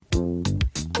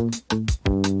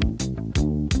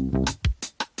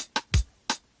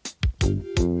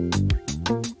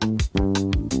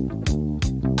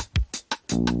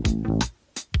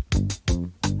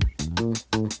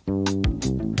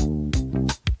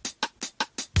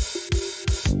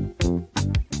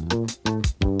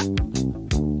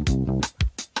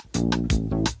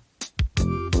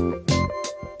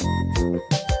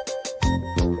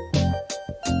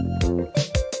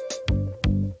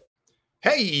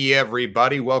Hey,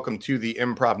 everybody. Welcome to the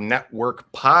Improv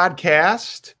Network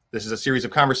podcast. This is a series of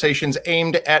conversations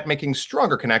aimed at making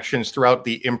stronger connections throughout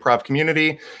the improv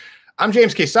community. I'm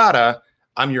James Quesada.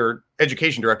 I'm your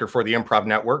education director for the Improv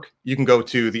Network. You can go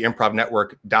to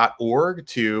theimprovnetwork.org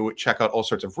to check out all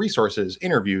sorts of resources,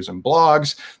 interviews, and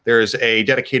blogs. There's a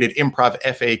dedicated improv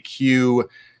FAQ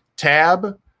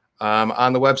tab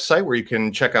on the website where you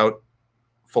can check out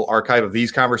full archive of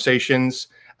these conversations,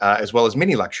 as well as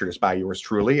mini lectures by yours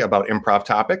truly about improv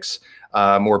topics,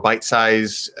 more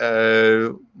bite-sized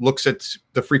looks at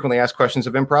the frequently asked questions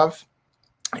of improv.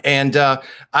 And I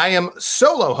am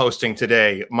solo hosting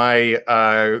today. My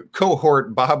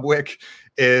cohort, Bob Wick,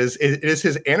 it is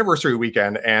his anniversary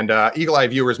weekend, and Eagle Eye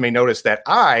viewers may notice that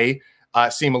I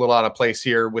seem a little out of place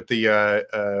here with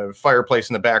the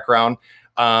fireplace in the background.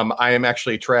 I am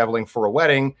actually traveling for a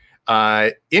wedding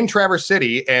in Traverse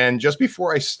City, and just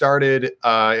before I started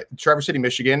Traverse City,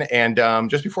 Michigan, and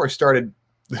just before I started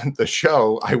the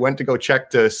show, I went to go check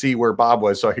to see where Bob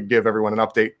was so I could give everyone an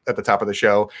update at the top of the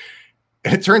show.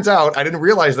 And it turns out, I didn't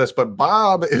realize this, but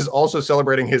Bob is also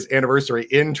celebrating his anniversary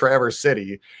in Traverse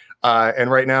City. And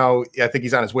right now, I think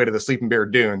he's on his way to the Sleeping Bear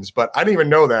Dunes, but I didn't even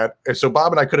know that. So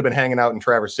Bob and I could have been hanging out in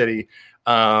Traverse City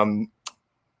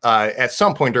at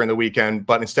some point during the weekend,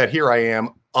 but instead here I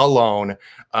am alone,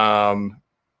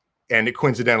 and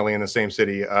coincidentally in the same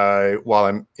city while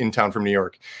I'm in town from New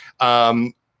York.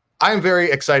 I am very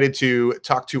excited to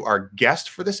talk to our guest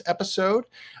for this episode.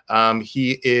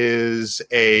 He is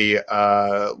a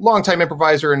longtime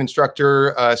improviser and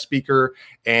instructor, speaker,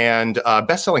 and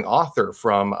best-selling author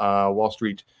from Wall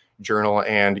Street Journal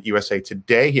and USA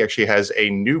Today. He actually has a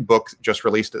new book just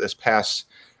released this past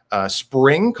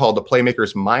spring called The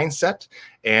Playmaker's Mindset,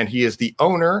 and he is the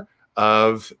owner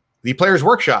of the Players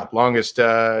Workshop, longest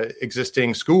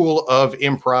existing school of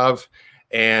improv,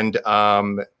 and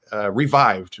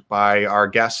revived by our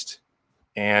guest.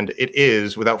 And it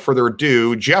is, without further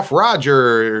ado, Jeff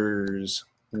Rogers.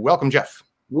 Welcome, Jeff.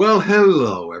 Well,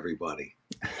 hello, everybody.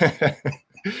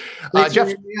 Thanks Jeff, for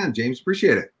having me on, James.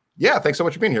 Appreciate it. Yeah, thanks so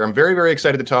much for being here. I'm very, very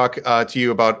excited to talk to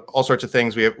you about all sorts of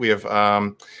things we have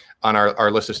on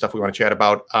our list of stuff we want to chat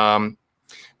about.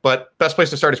 But best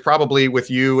place to start is probably with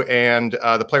you and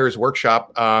the Players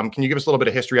Workshop. Can you give us a little bit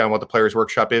of history on what the Players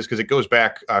Workshop is? Because it goes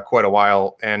back quite a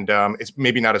while, and it's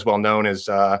maybe not as well known as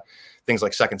things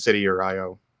like Second City or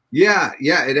IO. Yeah,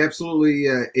 it absolutely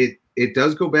it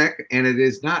does go back, and it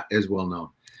is not as well known.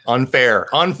 Unfair.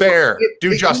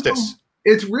 Do justice.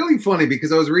 It's really funny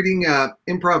because I was reading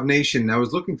Improv Nation. I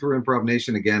was looking through Improv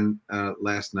Nation again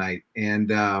last night, and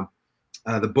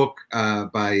the book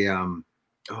by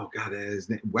his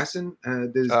name Wesson.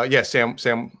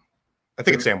 Sam. I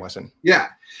think it's Sam Wesson. Yeah.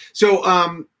 So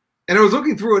and I was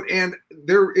looking through it, and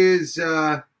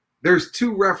there's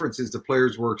two references to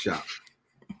Players Workshop,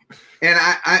 and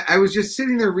I was just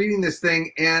sitting there reading this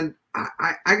thing, and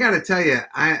I got to tell you,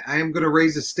 I am going to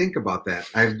raise a stink about that.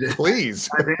 Please.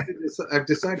 I've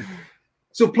decided.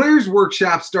 So Players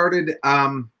Workshop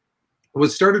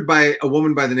was started by a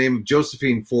woman by the name of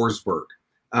Josephine Forsberg.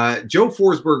 Joe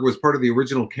Forsberg was part of the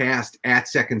original cast at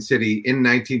Second City in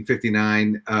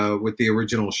 1959 with the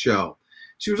original show.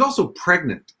 She was also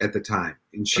pregnant at the time,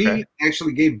 and she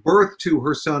actually gave birth to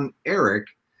her son Eric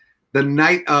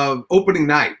the opening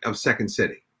night of Second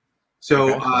City.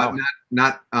 So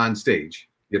not on stage.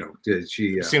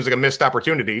 She seems like a missed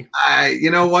opportunity.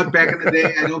 You know what? Back in the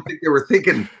day, I don't think they were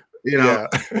thinking,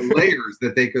 layers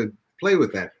that they could play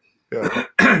with that. Yeah.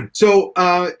 So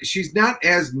she's not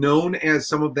as known as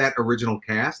some of that original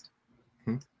cast,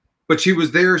 but she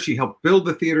was there. She helped build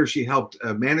the theater. She helped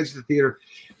manage the theater.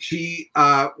 She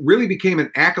really became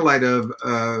an acolyte of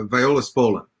Viola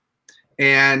Spolin.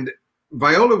 And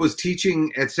Viola was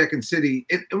teaching at Second City.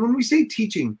 And when we say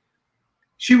teaching,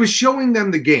 she was showing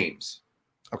them the games.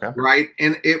 Okay. Right.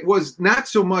 And it was not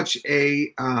so much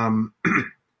a,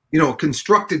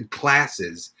 constructed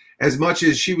classes as much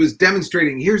as she was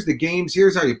demonstrating, here's the games,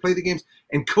 here's how you play the games,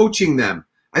 and coaching them.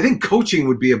 I think coaching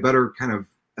would be a better kind of,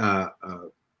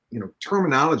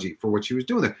 terminology for what she was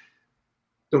doing there.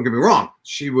 Don't get me wrong.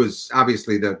 She was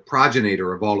obviously the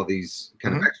progenitor of all of these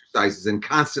kind of exercises and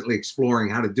constantly exploring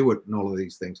how to do it and all of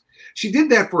these things. She did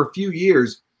that for a few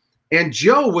years. And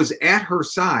Joe was at her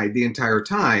side the entire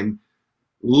time,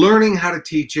 learning how to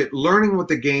teach it, learning what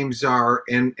the games are,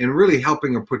 and really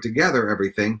helping her put together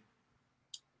everything.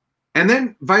 And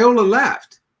then Viola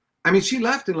left. I mean, she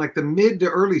left in like the mid to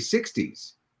early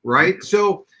 60s, right?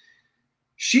 So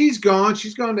she's gone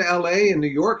to LA and New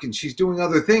York, and she's doing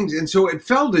other things. And so it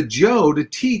fell to Joe to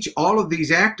teach all of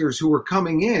these actors who were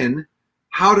coming in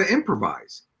how to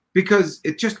improvise, because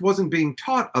it just wasn't being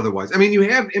taught otherwise. I mean, you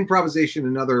have improvisation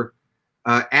in other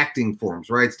acting forms,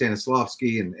 right?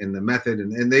 Stanislavski and the method,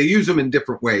 and they use them in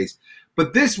different ways.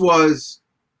 But this was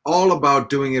all about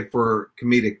doing it for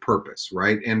comedic purpose,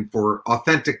 right? And for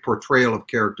authentic portrayal of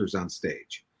characters on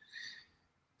stage.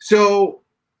 So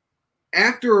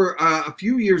after a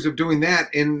few years of doing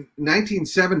that, in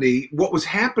 1970, what was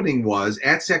happening was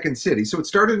at Second City, so it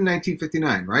started in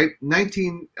 1959, right?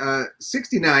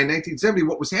 1969, 1970,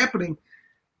 what was happening,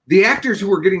 the actors who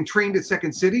were getting trained at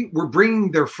Second City were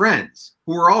bringing their friends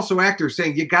who were also actors,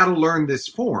 saying, you got to learn this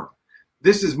form.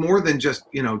 This is more than just,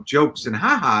 jokes and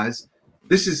ha-has.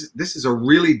 This is a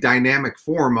really dynamic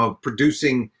form of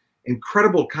producing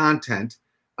incredible content,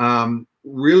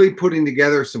 really putting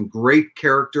together some great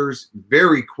characters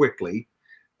very quickly,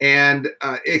 and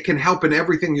it can help in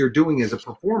everything you're doing as a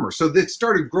performer. So this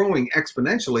started growing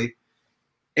exponentially,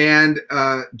 and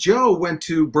Joe went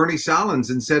to Bernie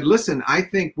Sahlins and said, listen, I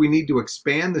think we need to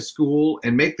expand the school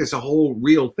and make this a whole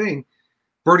real thing.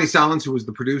 Bernie Sahlins, who was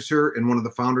the producer and one of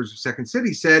the founders of Second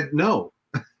City, said no.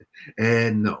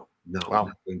 And no, wow. I'm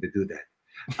not going to do that.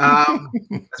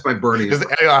 That's my Bernie.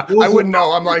 I wouldn't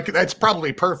know. I'm like, that's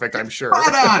probably perfect, I'm sure.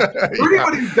 Spot on. For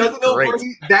anybody who doesn't know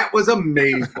Bernie, that was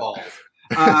amazeballs.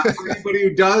 For anybody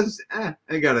who does, I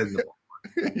got to know.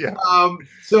 Yeah.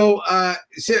 So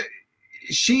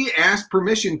she asked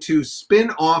permission to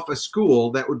spin off a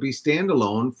school that would be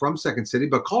standalone from Second City,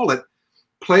 but call it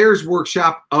Players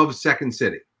Workshop of Second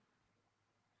City.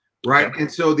 Right. Yep.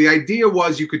 And so the idea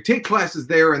was you could take classes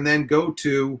there and then go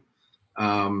to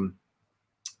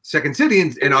Second City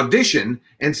and audition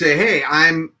and say, hey,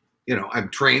 I'm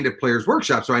trained at Players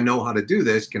Workshop, so I know how to do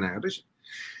this. Can I audition?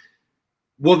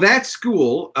 Well, that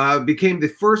school became the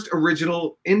first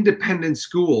original independent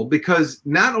school, because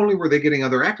not only were they getting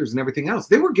other actors and everything else,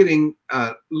 they were getting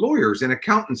lawyers and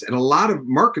accountants and a lot of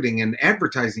marketing and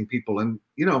advertising people. And,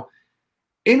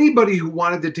 anybody who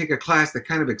wanted to take a class that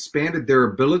kind of expanded their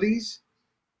abilities,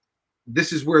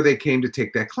 this is where they came to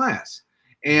take that class.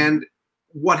 And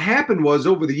what happened was,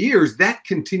 over the years, that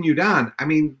continued on. I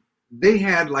mean, they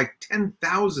had like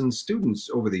 10,000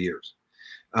 students over the years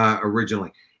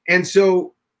originally. And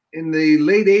so in the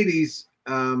late 80s,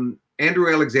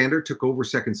 Andrew Alexander took over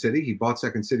Second City. He bought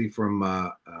Second City from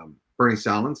Bernie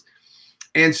Sahlins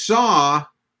and saw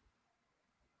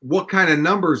what kind of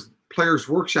numbers Players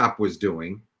Workshop was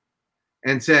doing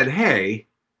and said, hey,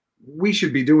 we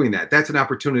should be doing that. That's an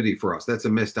opportunity for us. That's a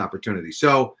missed opportunity.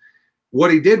 So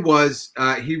what he did was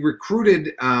he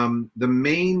recruited the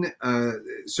main.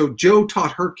 So Joe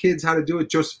taught her kids how to do it.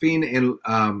 Josephine and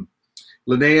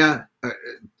Linnea.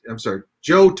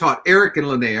 Joe taught Eric and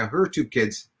Linnea, her two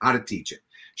kids, how to teach it.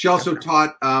 She also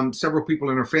taught several people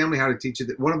in her family how to teach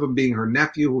it. One of them being her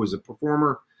nephew, who was a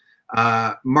performer,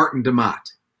 Martin DeMott.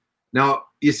 Now,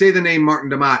 you say the name Martin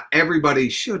DeMott, everybody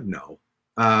should know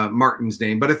Martin's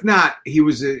name. But if not, he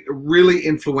was a really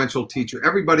influential teacher.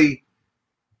 Everybody,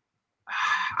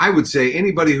 I would say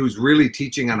anybody who's really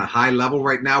teaching on a high level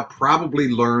right now probably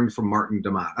learned from Martin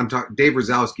DeMott. I'm talking Dave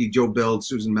Rosowski, Joe Bild,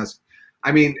 Susan Mess.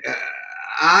 I mean,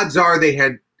 odds are they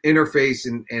had interface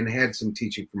and had some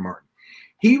teaching from Martin.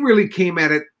 He really came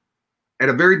at it at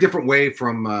a very different way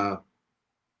from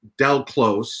Del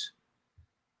Close.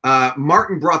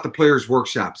 Martin brought the Players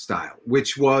Workshop style,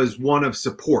 which was one of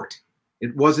support.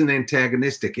 It wasn't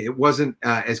antagonistic. It wasn't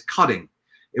as cutting.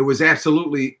 It was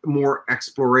absolutely more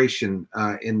exploration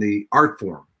in the art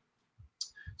form.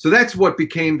 So that's what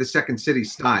became the Second City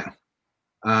style.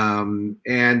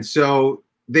 And so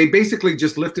they basically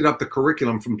just lifted up the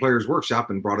curriculum from Players Workshop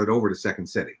and brought it over to Second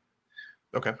City.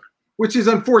 Okay. Which is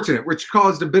unfortunate, which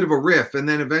caused a bit of a riff, and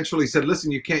then eventually said,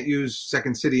 listen, you can't use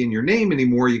Second City in your name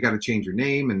anymore. You got to change your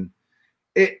name. And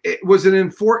it was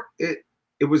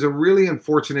it was a really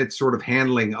unfortunate sort of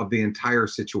handling of the entire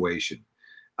situation.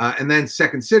 And then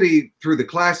Second City, through the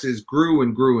classes, grew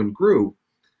and grew and grew.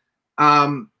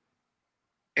 And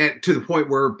to the point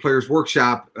where Players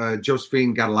Workshop,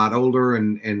 Josephine got a lot older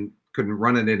and couldn't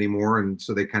run it anymore. And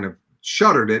so they kind of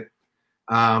shuttered it.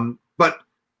 But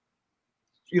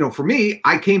for me,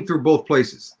 I came through both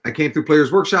places. I came through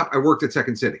Players Workshop. I worked at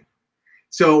Second City.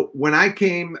 So when I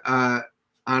came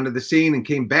onto the scene and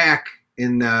came back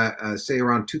in say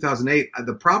around 2008,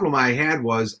 the problem I had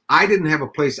was I didn't have a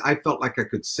place I felt like I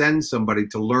could send somebody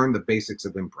to learn the basics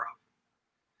of improv.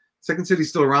 Second City's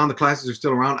still around, the classes are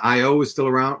still around, IO is still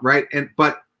around, right?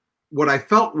 But what I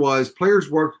felt was Players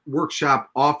Workshop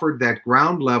offered that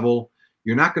ground level,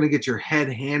 you're not going to get your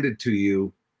head handed to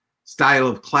you style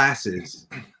of classes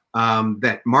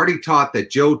that Marty taught, that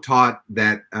Joe taught,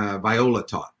 that Viola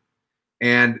taught.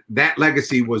 And that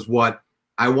legacy was what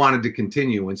I wanted to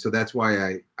continue. And so that's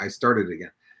why I started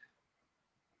again.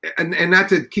 And not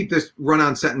to keep this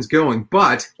run-on sentence going,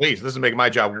 but... Please, this is making my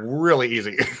job really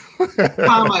easy.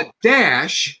 Comma,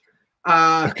 dash.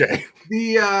 Okay.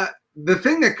 The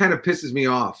thing that kind of pisses me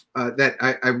off, that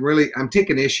I'm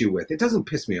taking issue with, it doesn't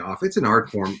piss me off. It's an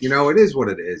art form. It is what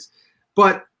it is.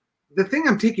 But the thing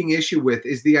I'm taking issue with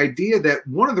is the idea that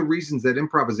one of the reasons that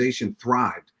improvisation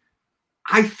thrived,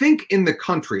 I think in the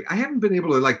country, I haven't been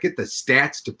able to get the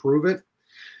stats to prove it,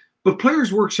 but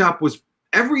Players Workshop was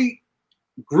every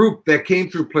group that came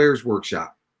through Players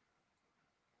Workshop,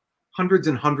 hundreds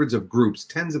and hundreds of groups,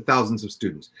 tens of thousands of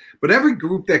students, but every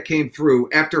group that came through,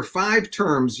 after 5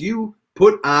 terms, you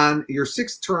put on, your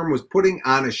 6th term was putting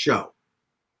on a show.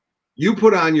 You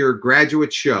put on your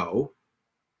graduate show,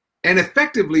 and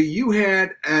effectively you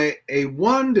had a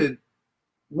 1 to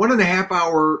 1.5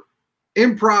 hour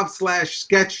improv /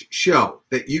 sketch show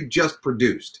that you just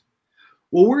produced.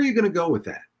 Well, where are you going to go with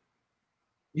that?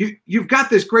 You've got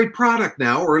this great product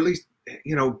now, or at least,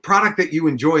 product that you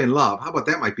enjoy and love. How about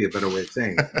that might be a better way of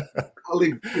saying it? I'll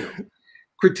leave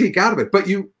critique out of it. But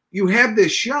you have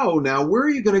this show now. Where are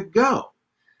you going to go?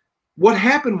 What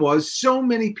happened was so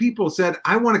many people said,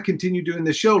 I want to continue doing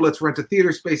the show. Let's rent a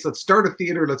theater space. Let's start a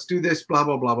theater. Let's do this, blah,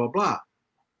 blah, blah, blah, blah.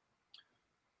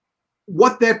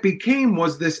 What that became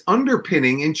was this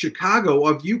underpinning in Chicago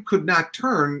of you could not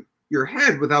turn your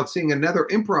head without seeing another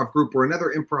improv group or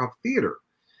another improv theater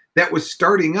that was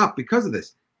starting up because of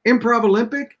this. Improv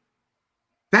Olympic,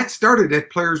 that started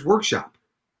at Players Workshop.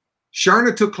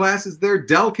 Sharna took classes there.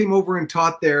 Dell came over and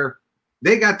taught there.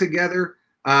 They got together.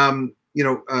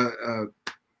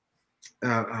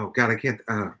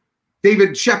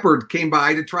 David Shepard came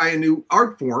by to try a new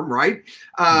art form, right?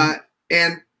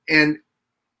 And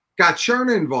got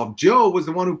Sharna involved. Joe was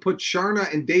the one who put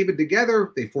Sharna and David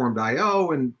together. They formed IO,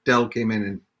 and Dell came in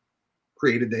and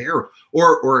created the hero,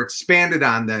 or expanded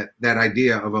on that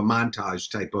idea of a montage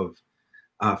type of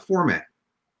format.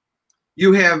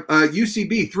 You have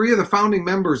UCB. 3 of the founding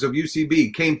members of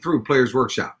UCB came through Players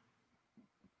Workshop.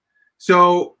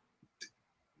 So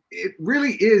it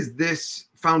really is this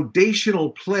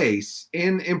foundational place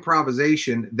in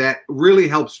improvisation that really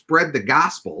helps spread the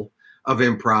gospel of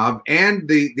improv and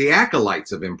the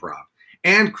acolytes of improv,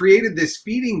 and created this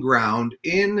feeding ground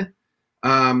in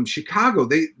Chicago.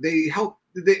 They helped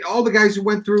all the guys who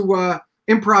went through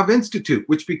Improv Institute,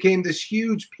 which became this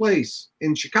huge place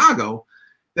in Chicago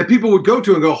that people would go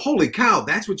to and go, holy cow,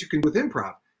 that's what you can do with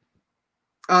improv.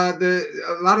 A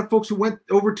lot of folks who went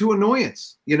over to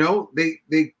Annoyance,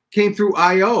 they came through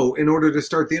IO in order to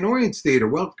start the Annoyance Theater.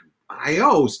 Well,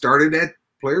 IO started at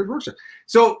Players Workshop.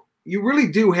 So you really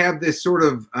do have this sort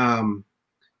of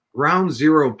ground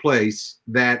zero place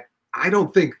that I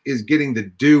don't think is getting the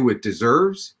due it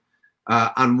deserves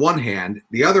on one hand.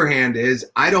 The other hand is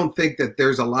I don't think that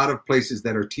there's a lot of places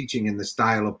that are teaching in the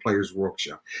style of Players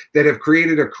Workshop that have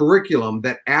created a curriculum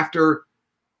that after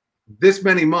this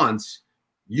many months,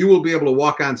 you will be able to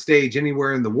walk on stage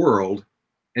anywhere in the world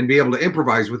and be able to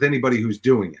improvise with anybody who's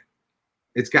doing it.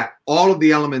 It's got all of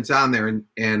the elements on there,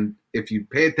 and if you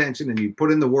pay attention and you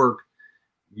put in the work,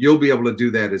 you'll be able to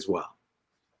do that as well.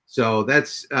 So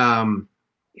that's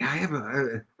I have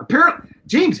apparently,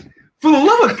 James, for the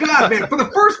love of God, man, for the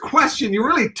first question, you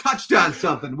really touched on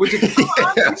something, which is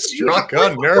struck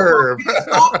a nerve.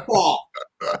 Softball.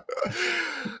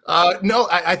 No,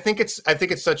 I think it's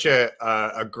such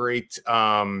a great,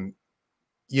 I'm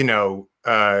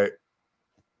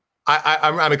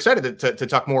excited to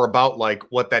talk more about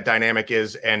what that dynamic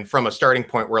is, and from a starting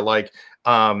point where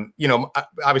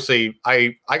obviously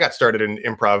I got started in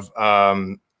improv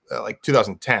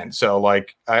 2010, so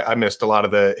I missed a lot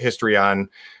of the history on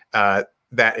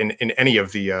that in any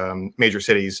of the major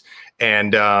cities,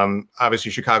 and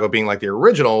obviously Chicago being the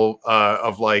original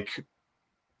of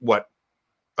what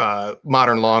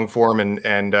modern long form and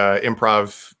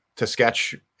improv to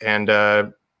sketch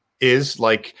and is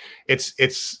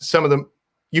it's some of them,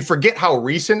 you forget how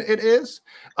recent it is,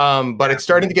 but it's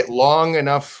starting to get long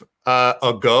enough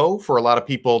ago for a lot of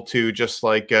people to just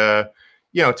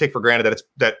take for granted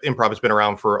that improv has been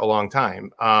around for a long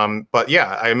time. But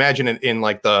yeah, I imagine in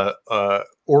the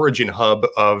origin hub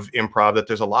of improv that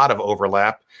there's a lot of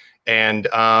overlap. And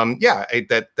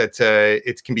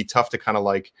it can be tough to kind of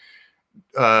like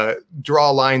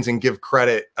draw lines and give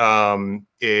credit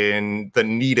in the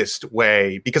neatest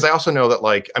way, because I also know that,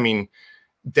 like, I mean,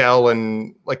 Dell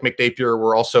and like Mick Napier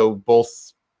were also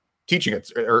both teaching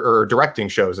it or directing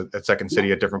shows at Second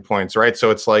City at different points, right? So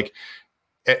it's like,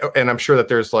 and I'm sure that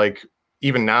there's like,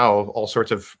 even now, all sorts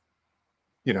of,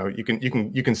 you know, you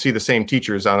can see the same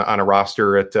teachers on a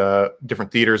roster at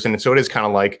different theaters, and so it is kind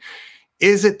of like,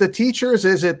 is it the teachers?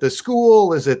 Is it the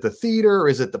school? Is it the theater?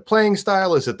 Is it the playing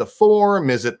style? Is it the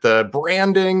form? Is it the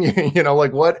branding? You know,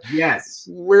 like what? Yes.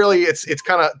 Really, it's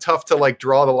kind of tough to like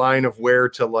draw the line of where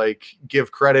to like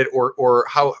give credit or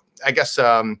how, I guess,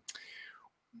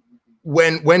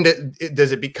 when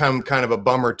does it become kind of a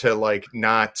bummer to like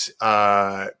not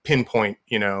pinpoint,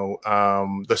 you know,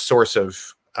 the source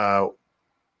of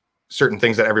certain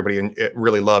things that everybody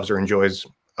really loves or enjoys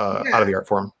out of the art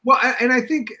form. Well, and I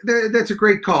think that's a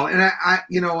great call. And I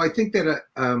think that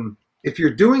if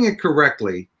you're doing it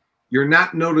correctly, you're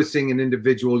not noticing an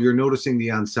individual, you're noticing the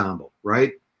ensemble,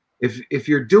 right? If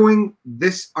you're doing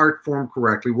this art form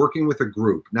correctly, working with a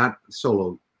group, not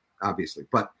solo, obviously,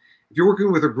 but if you're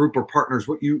working with a group or partners,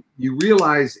 what you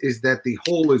realize is that the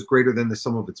whole is greater than the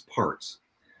sum of its parts.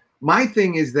 My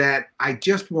thing is that I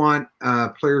just want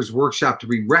Players Workshop to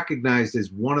be recognized as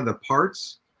one of the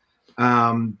parts.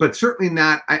 But certainly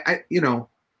not,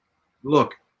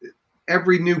 look,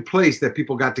 every new place that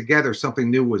people got together,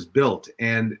 something new was built,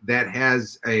 and that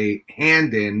has a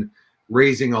hand in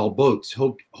raising all boats,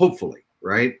 hopefully,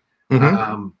 right?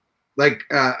 Mm-hmm.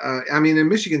 I mean, in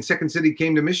Michigan, Second City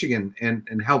came to Michigan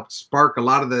and helped spark a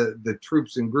lot of the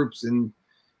troops and groups in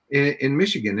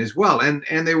Michigan as well.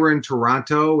 And they were in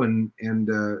Toronto, and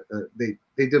they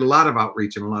did a lot of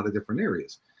outreach in a lot of different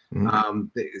areas.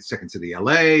 Mm-hmm. Second City,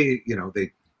 LA,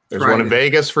 there's one in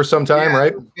Vegas for some time,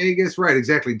 right? Vegas, right?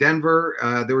 Exactly.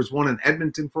 Denver. There was one in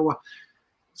Edmonton for a while.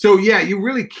 So yeah, you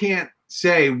really can't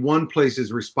say one place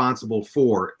is responsible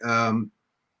for.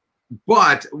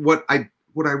 But what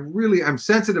I'm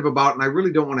sensitive about, and I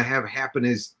really don't want to have happen,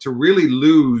 is to really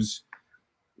lose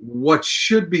what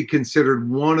should be considered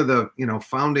one of the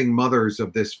founding mothers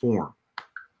of this form,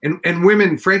 and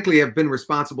women, frankly, have been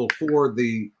responsible for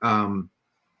the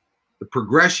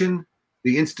progression,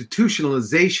 the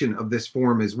institutionalization of this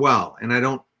form as well. And I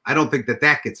don't think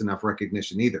that gets enough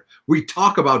recognition either. We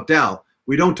talk about Dell.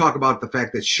 We don't talk about the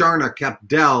fact that Sharna kept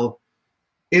Dell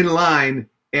in line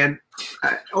and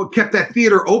kept the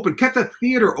theater open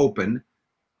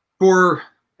for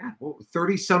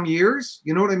 30 some years.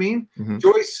 You know what I mean? Mm-hmm.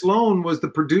 Joyce Sloan was the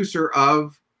producer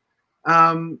of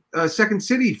Second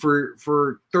City for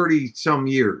 30 some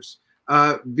years.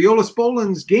 Viola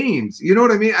Spolin's Games, you know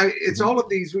what I mean? It's all of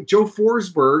these with Joe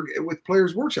Forsberg with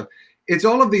Players Workshop. It's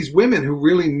all of these women who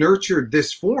really nurtured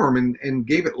this form and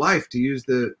gave it life, to use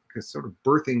the sort of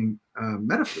birthing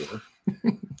metaphor.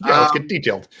 Yeah, let's get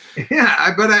detailed.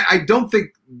 Yeah, but I don't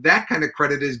think that kind of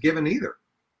credit is given either.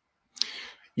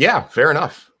 Yeah, fair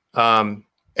enough. And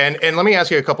let me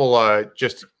ask you a couple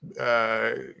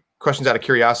questions out of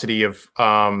curiosity of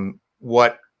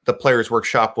what the Players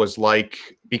Workshop was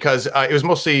like, because it was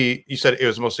mostly, you said it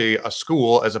was mostly a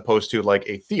school as opposed to like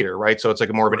a theater, right? So it's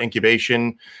like more of an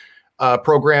incubation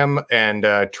program and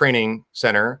training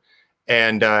center.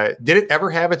 And did it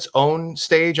ever have its own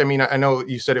stage? I mean, I know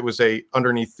you said it was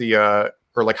underneath the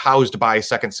or like housed by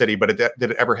Second City, but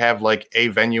did it ever have like a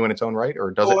venue in its own right,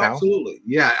 or does it now? Absolutely,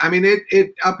 yeah. I mean,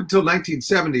 it up until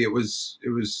 1970, it was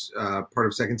part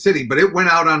of Second City, but it went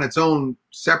out on its own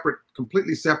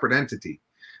completely separate entity.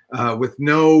 With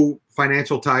no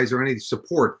financial ties or any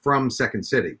support from Second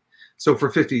City. So for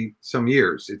 50 some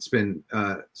years, it's been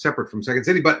separate from Second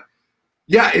City. But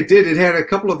yeah, it did. It had a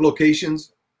couple of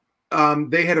locations.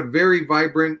 They had a very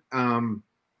vibrant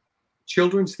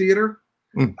children's theater.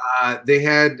 Mm.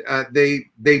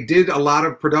 They did a lot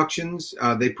of productions.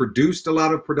 They produced a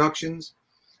lot of productions.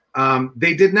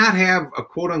 They did not have a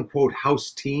quote unquote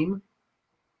house team,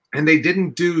 and they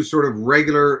didn't do sort of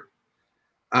regular.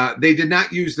 They did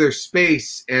not use their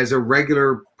space as a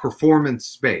regular performance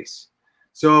space.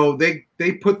 So they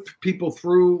put people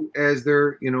through as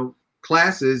their,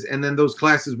 classes, and then those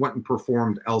classes went and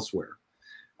performed elsewhere.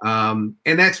 And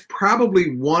that's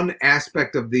probably one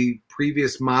aspect of the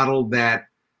previous model that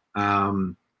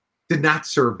did not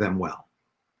serve them well.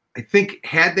 I think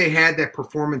had they had that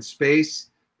performance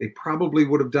space, they probably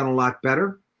would have done a lot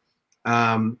better.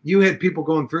 You had people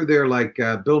going through there like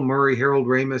Bill Murray, Harold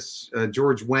Ramis,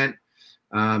 George Wendt,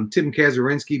 Tim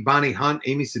Kazurinsky, Bonnie Hunt,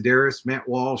 Amy Sedaris, Matt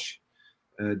Walsh,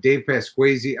 Dave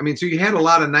Pasquesi. I mean, so you had a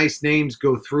lot of nice names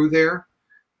go through there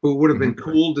who would have been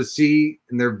cool to see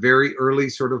in their very early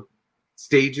sort of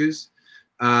stages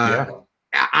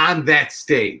on that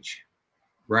stage,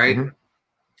 right?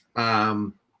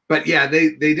 But yeah,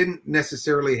 they didn't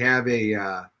necessarily have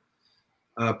a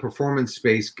performance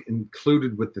space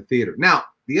included with the theater. Now,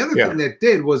 the other thing that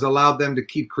did was allowed them to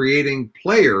keep creating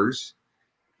players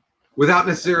without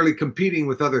necessarily competing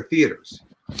with other theaters.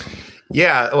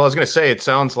 Yeah, well, I was going to say it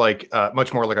sounds like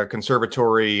much more like a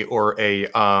conservatory or a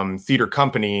theater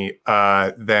company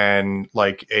than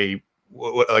like a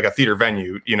theater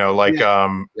venue. You know, like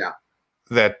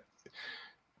that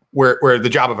where the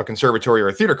job of a conservatory or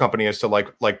a theater company is to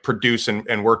like produce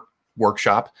and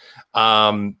workshop,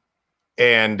 and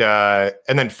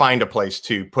then find a place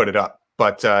to put it up.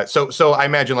 But so I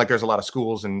imagine like there's a lot of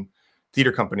schools and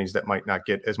theater companies that might not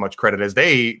get as much credit as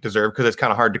they deserve because it's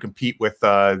kind of hard to compete with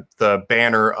the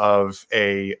banner of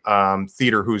a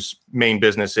theater whose main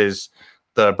business is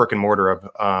the brick and mortar of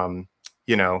the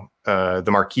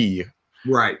marquee.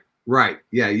 Right.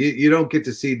 Yeah, you don't get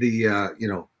to see the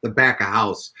the back of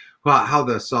house, how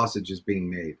the sausage is being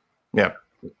made. Yeah.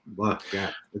 Oh,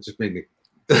 God, it just made me.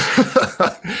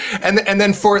 and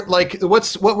then for like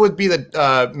what would be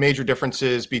the major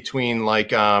differences between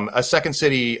like a Second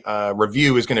City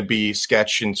review is going to be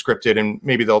sketch and scripted, and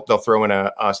maybe they'll throw in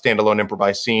a standalone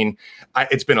improvised scene.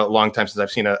 It's been a long time since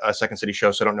I've seen a Second City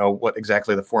show, so I don't know what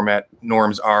exactly the format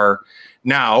norms are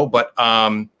now, but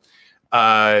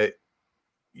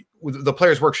the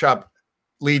Players Workshop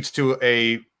leads to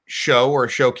a show or a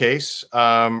showcase,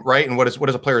 right? And what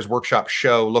does a Players Workshop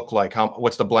show look like?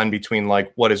 What's the blend between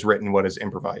like what is written, what is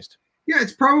improvised? Yeah,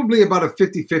 it's probably about a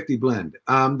 50-50 blend.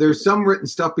 There's some written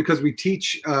stuff because we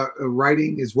teach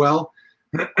writing as well,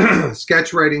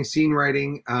 sketch writing, scene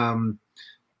writing,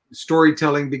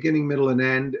 storytelling, beginning, middle, and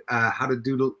end. How to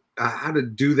do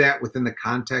that within the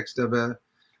context of a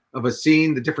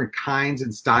scene, the different kinds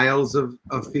and styles of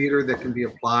theater that can be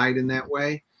applied in that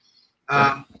way.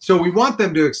 So we want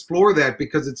them to explore that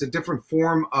because it's a different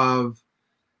form of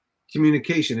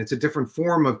communication. It's a different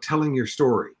form of telling your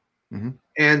story. Mm-hmm.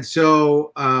 And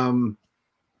so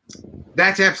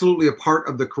that's absolutely a part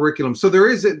of the curriculum. So there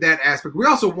is that aspect. We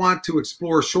also want to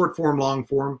explore short form, long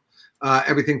form,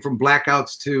 everything from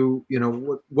blackouts to,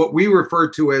 what we refer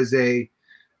to as a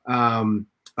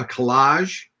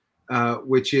collage,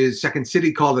 which is Second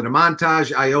City called it a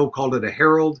montage. IO called it a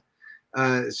herald.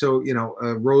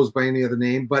 Rose by any other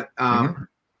name, but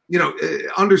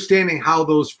understanding how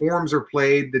those forms are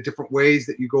played, the different ways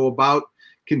that you go about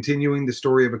continuing the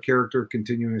story of a character,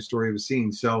 continuing the story of a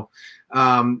scene. So,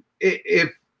 if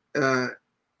a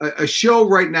show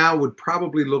right now would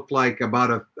probably look like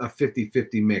about a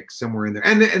 50-50 mix somewhere in there,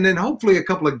 and then hopefully a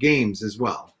couple of games as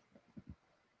well.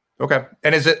 Okay,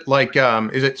 and is it like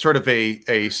is it sort of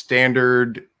a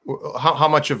standard? How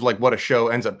much of like what a show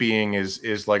ends up being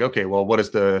is like, okay, well, what do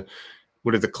the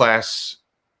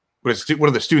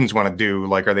students want to do?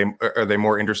 Like, are they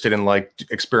more interested in like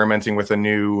experimenting with a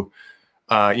new,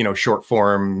 short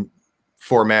form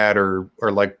format or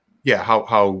like,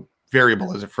 how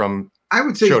variable is it from I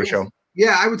would say show to show?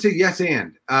 Yeah, I would say yes.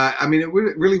 And it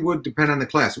really would depend on the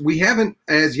class. We haven't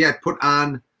as yet put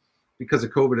on, because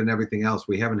of COVID and everything else,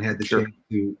 we haven't had the chance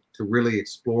to really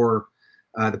explore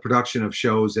the production of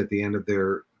shows at the end of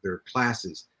their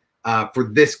classes for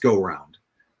this go round.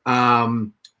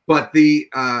 But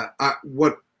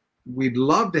what we'd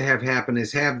love to have happen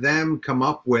is have them come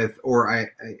up with, or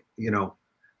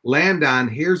land on,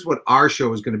 here's what our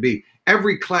show is going to be.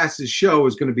 Every class's show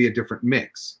is going to be a different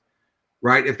mix,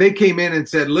 right? If they came in and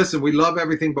said, listen, we love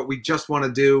everything, but we just want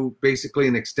to do basically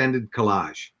an extended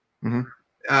collage. Mm-hmm.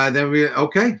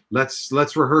 Then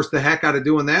let's rehearse the heck out of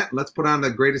doing that. Let's put on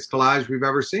the greatest collage we've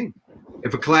ever seen.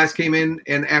 If a class came in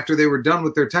and after they were done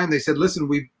with their time, they said, listen,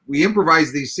 we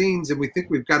improvised these scenes and we think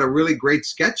we've got a really great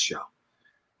sketch show.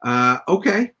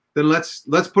 Then let's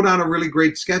put on a really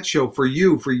great sketch show for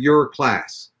your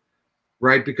class,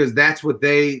 right? Because that's what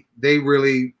they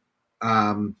really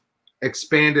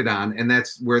expanded on, and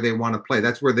that's where they want to play.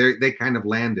 That's where they kind of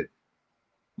landed.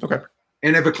 Okay.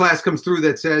 And if a class comes through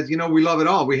that says, we love it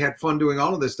all, we had fun doing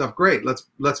all of this stuff, great.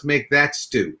 Let's make that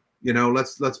stew.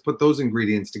 Let's put those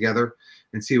ingredients together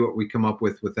and see what we come up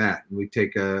with that. And we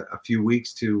take a few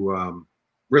weeks to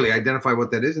really identify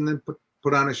what that is, and then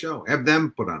put on a show. Have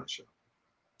them put on a show.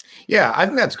 Yeah, I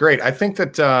think that's great. I think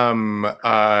that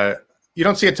you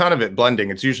don't see a ton of it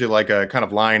blending. It's usually like a kind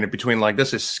of line between like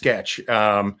this is sketch,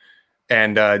 and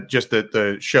just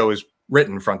the show is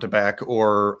written front to back,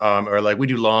 or like we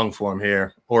do long form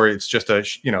here, or it's just a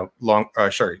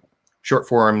short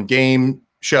form game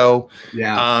show.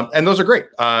 Yeah. And those are great.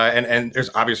 And there's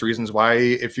obvious reasons why,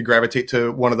 if you gravitate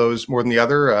to one of those more than the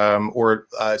other, or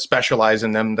specialize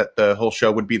in them, that the whole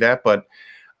show would be that. But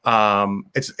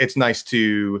it's nice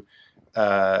to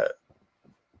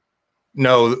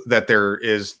know that there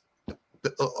is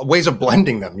ways of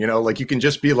blending them, like you can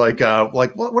just be like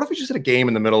what if we just did a game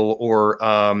in the middle, or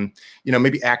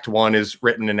maybe act 1 is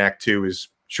written and act 2 is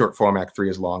short form, act 3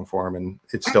 is long form, and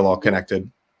it's still all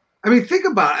connected. I mean, think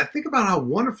about how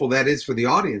wonderful that is for the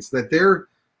audience, that they're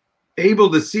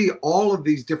able to see all of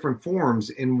these different forms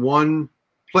in one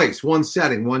place, one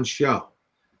setting, one show.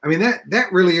 I mean,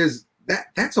 that really is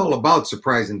that's all about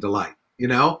surprise and delight,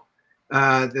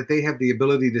 that they have the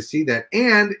ability to see that.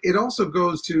 And it also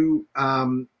goes to,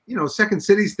 Second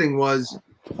City's thing was,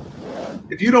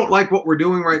 if you don't like what we're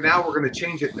doing right now, we're going to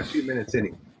change it in a few minutes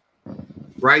anyway.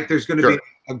 Right? There's going to be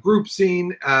a group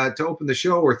scene to open the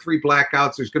show, or 3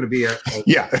 blackouts. There's going to be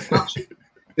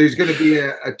there's going to be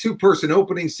a 2-person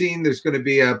opening scene. There's going to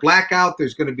be a blackout.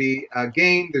 There's going to be a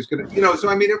game. There's going to, so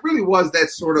I mean, it really was that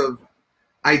sort of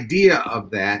idea of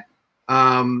that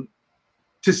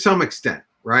to some extent,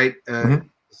 right? To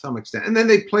some extent. And then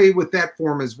they play with that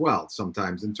form as well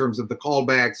sometimes in terms of the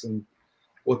callbacks and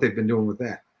what they've been doing with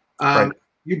that. Right.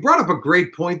 You brought up a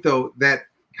great point, though, that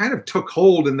kind of took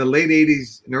hold in the late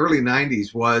 80s and early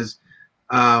 90s was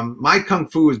my Kung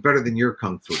Fu is better than your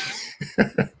Kung Fu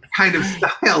kind of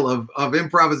style of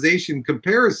improvisation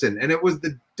comparison. And it was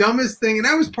the dumbest thing. And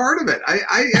I was part of it.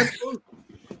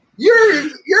 You're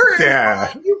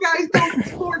you guys don't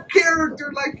afford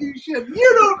character like you should.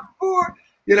 You don't afford,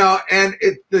 and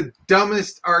it's the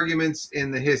dumbest arguments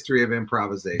in the history of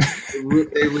improvisation.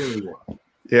 They really were.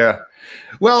 Yeah.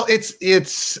 Well,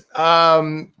 it's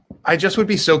I just would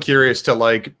be so curious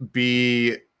to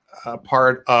be a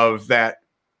part of that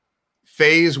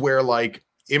phase where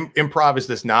improv is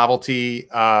this novelty,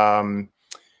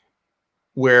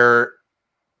 where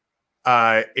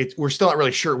we're still not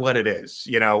really sure what it is,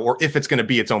 or if it's going to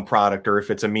be its own product, or if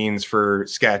it's a means for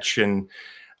sketch, and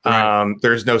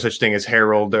there's no such thing as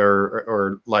Harold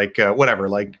or whatever,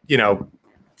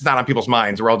 it's not on people's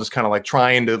minds. We're all just kind of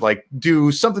trying to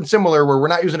do something similar where we're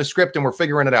not using a script and we're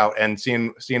figuring it out and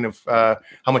seeing if how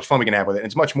much fun we can have with it. And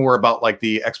it's much more about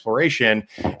the exploration.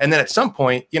 And then at some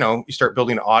point, you start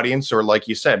building an audience, or like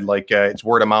you said, it's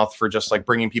word of mouth for just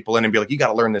bringing people in and be you got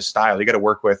to learn this style. You got to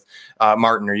work with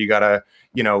Martin, or you got to,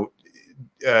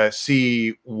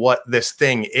 see what this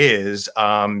thing is,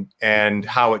 and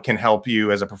how it can help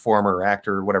you as a performer or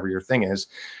actor, or whatever your thing is.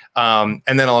 And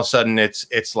then all of a sudden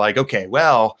it's okay,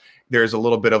 well, there's a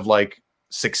little bit of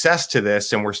success to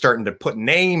this, and we're starting to put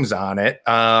names on it,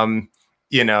 and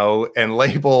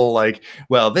label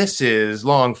well, this is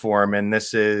long form, and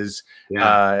this is,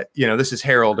 this is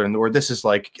Harold, or this is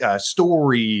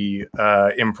story,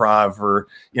 improv, or,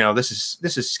 this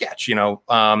is sketch,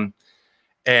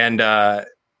 and,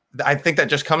 I think that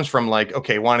just comes from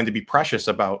wanting to be precious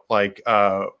about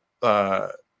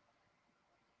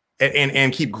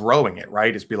and keep growing it,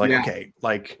 right? Is be okay,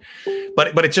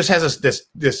 but it just has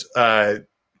this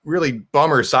really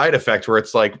bummer side effect where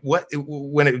it's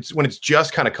when it's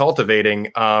just kind of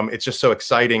cultivating, it's just so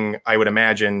exciting, I would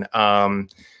imagine,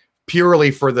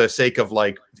 purely for the sake of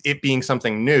it being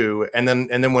something new, and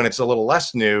then when it's a little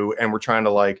less new and we're trying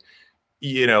to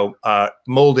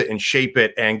mold it and shape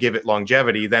it and give it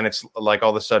longevity, then it's all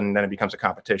of a sudden then it becomes a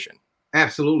competition.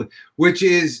 Absolutely, which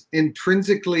is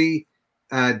intrinsically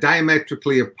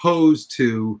diametrically opposed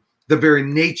to the very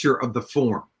nature of the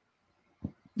form.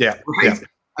 Yeah. Right. Yeah.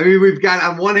 I mean, we've got,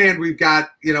 on one hand, we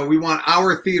want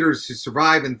our theaters to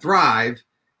survive and thrive,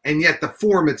 and yet the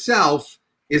form itself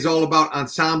is all about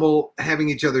ensemble, having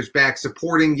each other's back,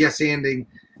 supporting, yes-anding.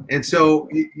 And so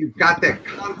you've got that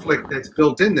conflict that's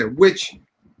built in there, which,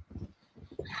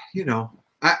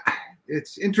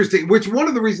 it's interesting, which one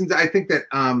of the reasons I think that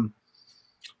I'm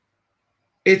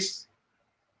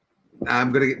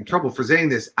going to get in trouble for saying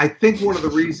this. I think one of the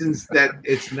reasons that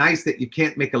it's nice that you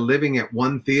can't make a living at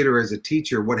one theater as a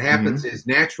teacher, what happens is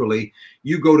naturally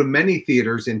you go to many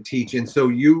theaters and teach. And so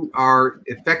you are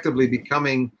effectively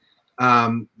becoming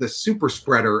the super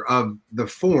spreader of the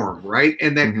form, right?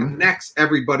 And that connects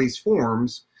everybody's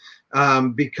forms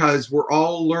because we're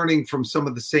all learning from some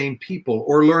of the same people,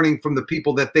 or learning from the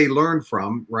people that they learn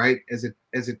from, right? As it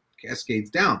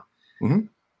cascades down. Mm-hmm.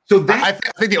 So I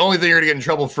think the only thing you're going to get in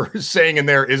trouble for saying in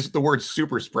there is the word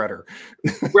super spreader.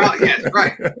 Well, yes,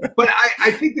 right. But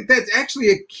I think that that's actually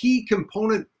a key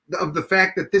component of the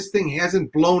fact that this thing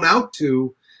hasn't blown out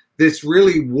to this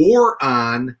really war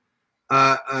on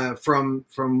from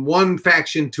one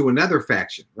faction to another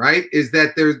faction, right? Is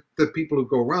that there's the people who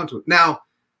go around to it. Now,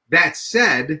 That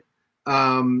said,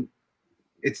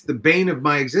 it's the bane of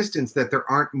my existence that there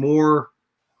aren't more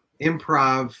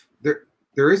improv.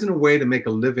 There isn't a way to make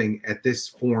a living at this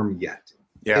form yet.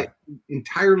 Yeah.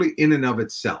 Entirely in and of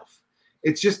itself.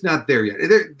 It's just not there yet.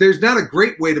 There's not a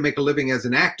great way to make a living as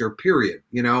an actor, period,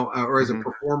 or as a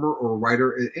performer or a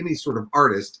writer. Any sort of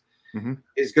artist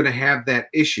is going to have that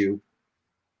issue.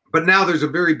 But now there's a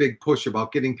very big push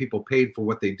about getting people paid for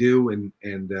what they do and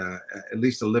at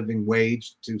least a living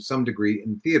wage to some degree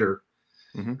in theater.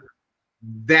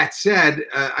 That said,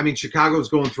 Chicago's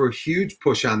going through a huge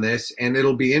push on this, and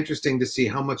it'll be interesting to see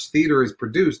how much theater is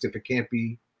produced if it can't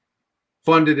be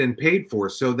funded and paid for.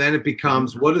 So then it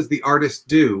becomes, what does the artist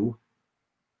do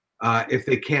if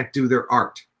they can't do their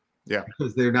art? Yeah,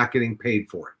 because they're not getting paid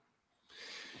for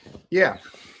it. Yeah.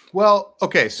 Well,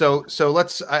 okay. So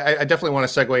let's. I definitely want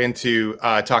to segue into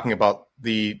talking about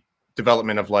the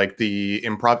development of like the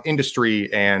improv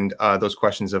industry and those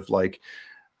questions of like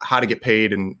how to get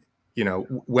paid and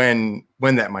when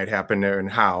that might happen and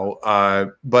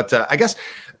how. But I guess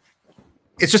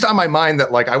it's just on my mind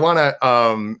that like I want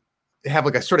to have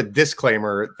like a sort of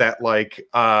disclaimer that like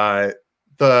the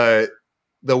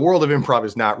world of improv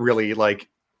is not really like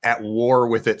at war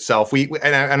with itself. Part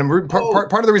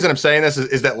of the reason I'm saying this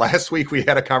is that last week we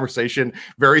had a conversation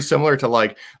very similar to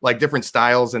like different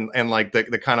styles and like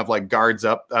the kind of like guards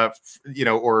up,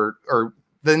 or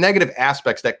the negative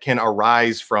aspects that can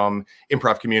arise from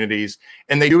improv communities,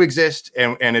 and they do exist,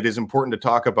 and it is important to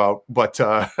talk about. But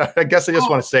I guess I just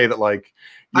want to say that like,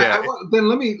 yeah. Then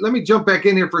let me jump back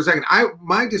in here for a second.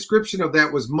 My description of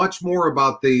that was much more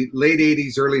about the late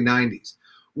 80s, early 90s.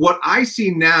 What I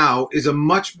see now is a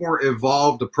much more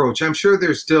evolved approach. I'm sure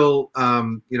there's still,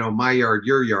 my yard,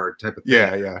 your yard type of thing.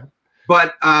 Yeah.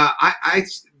 But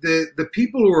the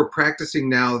people who are practicing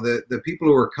now, the people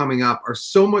who are coming up are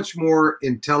so much more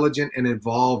intelligent and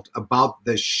involved about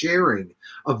the sharing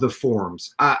of the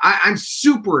forms. I'm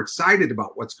super excited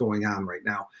about what's going on right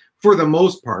now for the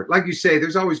most part. Like you say,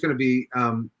 there's always going to be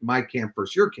my camp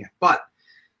versus your camp. But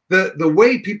the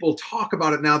way people talk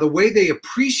about it now, the way they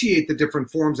appreciate the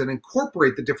different forms and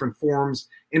incorporate the different forms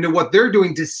into what they're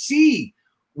doing to see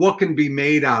what can be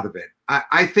made out of it,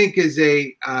 I think is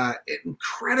a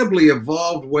incredibly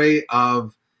evolved way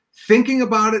of thinking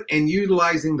about it and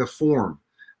utilizing the form.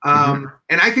 And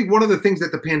I think one of the things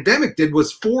that the pandemic did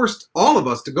was forced all of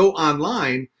us to go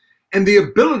online and the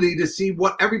ability to see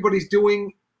what everybody's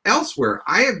doing elsewhere.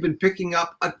 I have been picking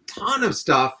up a ton of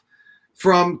stuff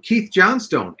from Keith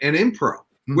Johnstone and Impro,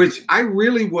 which I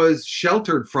really was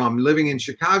sheltered from living in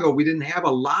Chicago. We didn't have a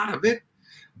lot of it.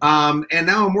 And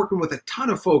now I'm working with a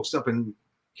ton of folks up in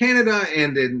Canada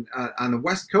and in on the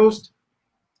West Coast.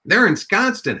 They're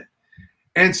ensconced in it.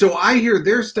 And so I hear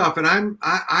their stuff and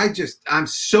I'm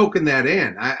soaking that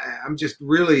in. I'm just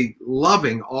really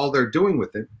loving all they're doing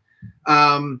with it.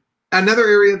 Another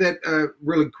area that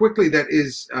really quickly that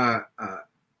is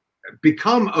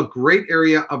become a great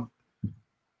area of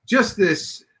just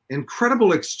this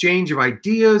incredible exchange of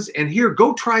ideas. And here,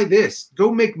 go try this, go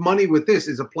make money with this,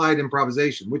 is applied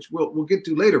improvisation, which we'll get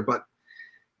to later. But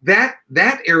that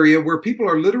area where people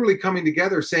are literally coming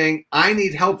together saying, I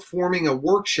need help forming a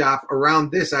workshop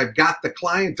around this. I've got the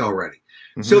client already.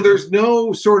 So there's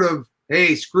no sort of,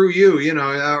 hey, screw you,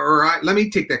 let me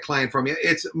take that client from you.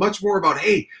 It's much more about,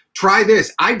 hey, try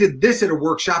this. I did this at a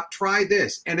workshop, try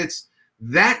this. And it's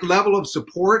that level of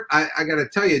support. I got to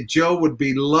tell you, Joe would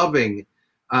be loving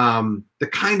the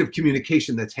kind of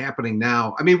communication that's happening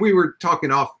now. I mean, we were talking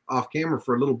off camera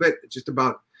for a little bit just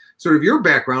about sort of your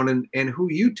background and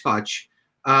who you touch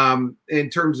in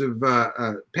terms of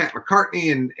Pat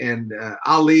McCartney and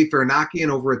Ali Farnakian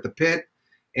over at the Pit,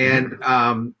 and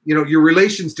your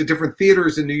relations to different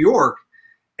theaters in New York,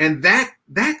 and that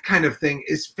kind of thing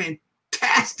is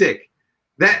fantastic.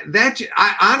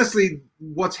 I honestly,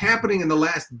 what's happening in the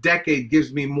last decade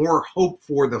gives me more hope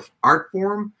for the art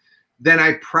form than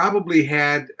I probably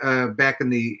had back in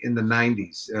the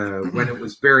 90s when it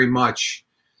was very much,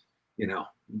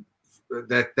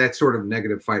 that sort of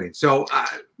negative fighting. So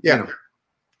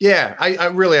Yeah,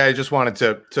 I just wanted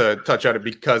to touch on it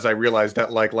because I realized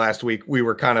that like last week we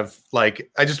were kind of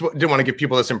like, I just didn't want to give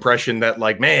people this impression that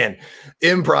like, man,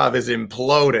 improv is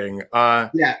imploding.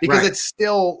 Because it's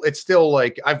still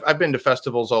like I've been to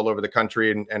festivals all over the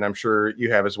country and I'm sure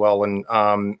you have as well. And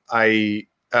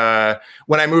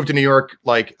when I moved to New York,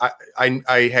 like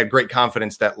I had great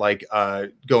confidence that like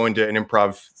going to an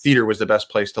improv theater was the best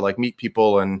place to like meet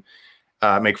people and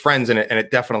make friends, and it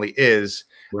definitely is.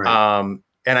 Right.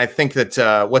 And I think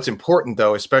that what's important,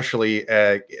 though, especially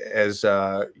as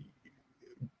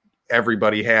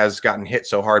everybody has gotten hit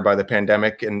so hard by the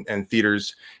pandemic, and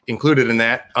theaters included in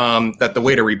that, that the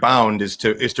way to rebound is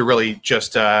to really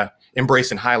just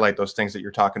embrace and highlight those things that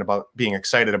you're talking about, being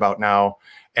excited about now,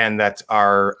 and that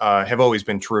are have always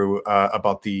been true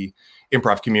about the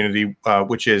improv community,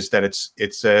 which is that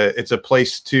it's a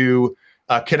place to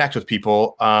connect with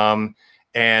people,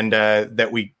 and that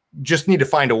we just need to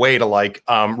find a way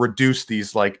to reduce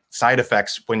these side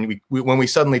effects when we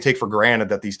suddenly take for granted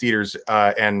that these theaters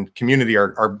and community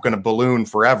are going to balloon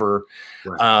forever.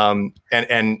 Right.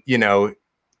 And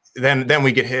then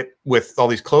we get hit with all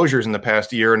these closures in the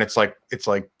past year, and it's like,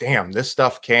 damn, this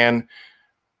stuff can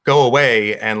go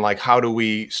away. And how do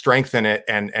we strengthen it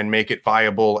and make it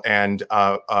viable and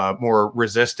more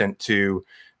resistant to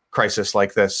crisis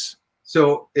like this?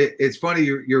 So it's funny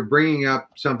you're bringing up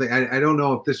something. I don't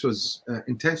know if this was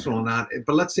intentional or not,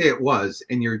 but let's say it was,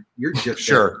 and you're just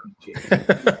sure, just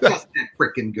that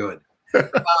freaking good.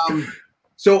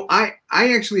 So I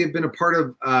actually have been a part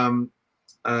of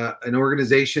an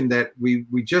organization that we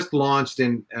just launched,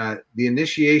 and the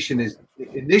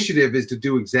initiative is to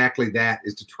do exactly that,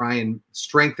 is to try and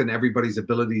strengthen everybody's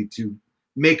ability to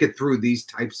make it through these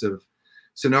types of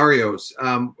scenarios.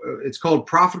 It's called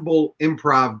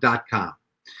ProfitableImprov.com.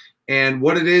 And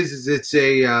what it is it's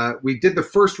we did the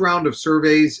first round of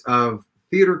surveys of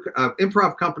theater,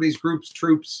 improv companies, groups,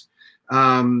 troupes,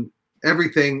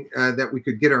 everything that we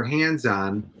could get our hands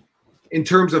on in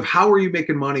terms of how are you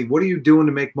making money? What are you doing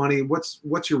to make money?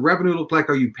 What's your revenue look like?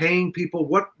 Are you paying people?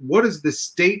 What is the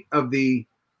state of the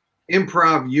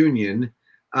improv union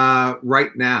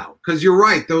right now? Because you're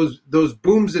right, those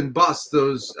booms and busts,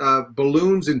 those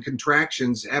balloons and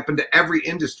contractions happen to every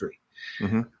industry.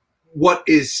 Mm-hmm. What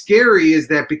is scary is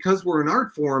that because we're an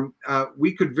art form,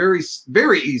 we could very,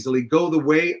 very easily go the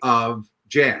way of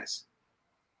jazz,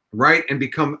 right? And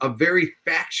become a very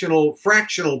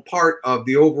fractional part of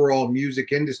the overall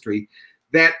music industry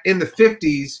that in the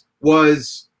 50s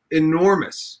was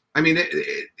enormous. I mean,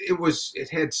 it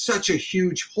had such a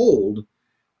huge hold.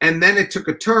 And then it took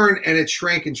a turn and it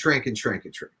shrank and shrank and shrank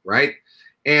and shrank, right?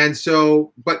 And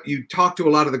so, but you talk to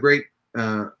a lot of the great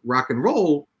rock and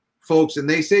roll folks, and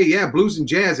they say, yeah, blues and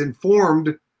jazz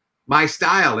informed my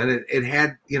style, and it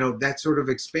had, that sort of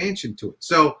expansion to it.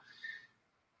 So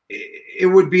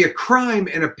it would be a crime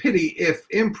and a pity if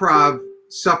improv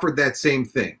suffered that same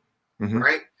thing, mm-hmm.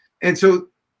 right? And so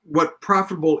what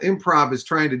Profitable Improv is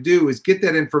trying to do is get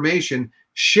that information,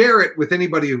 share it with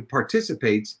anybody who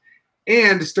participates,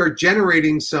 and start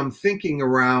generating some thinking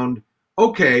around,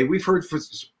 okay, we've heard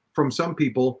from some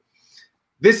people,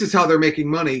 this is how they're making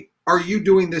money. Are you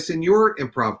doing this in your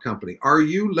improv company? Are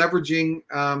you leveraging,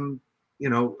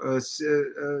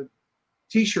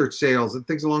 T-shirt sales and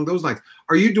things along those lines?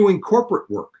 Are you doing corporate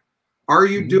work? Are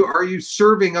you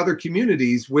serving other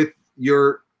communities with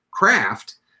your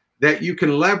craft that you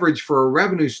can leverage for a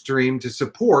revenue stream to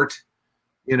support,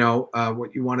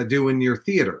 what you want to do in your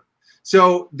theater?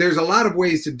 So there's a lot of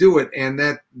ways to do it, and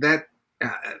that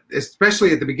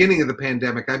especially at the beginning of the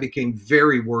pandemic, I became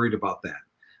very worried about that.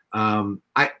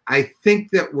 I think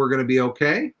that we're going to be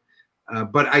okay,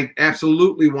 but I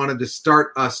absolutely wanted to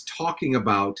start us talking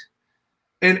about,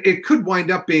 and it could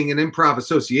wind up being an improv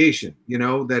association,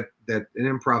 that an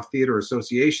improv theater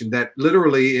association that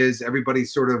literally is everybody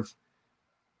sort of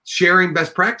sharing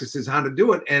best practices, how to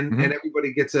do it, and mm-hmm. and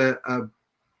everybody gets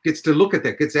gets to look at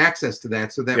that, gets access to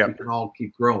that, so that we can all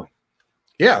keep growing.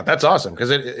 Yeah, that's awesome,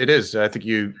 because it is. I think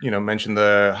you mentioned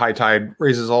the high tide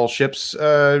raises all ships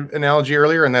analogy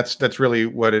earlier, and that's really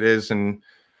what it is. And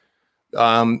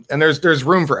there's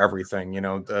room for everything.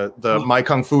 The my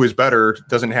kung fu is better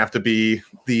doesn't have to be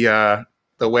the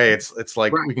way. It's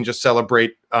like right. We can just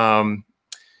celebrate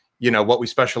what we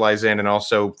specialize in, and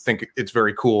also think it's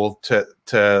very cool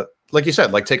to like you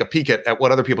said, take a peek at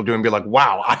what other people do and be like,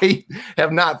 wow, I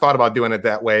have not thought about doing it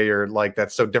that way, or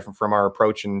that's so different from our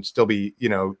approach, and still be,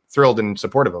 thrilled and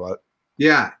supportive about it.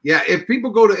 Yeah. Yeah. If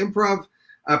people go to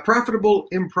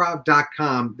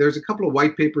ProfitableImprov.com, there's a couple of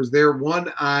white papers there. One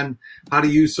on how to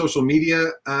use social media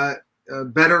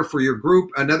better for your group.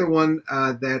 Another one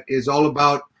that is all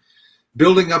about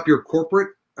building up your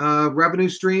corporate revenue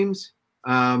streams.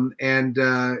 And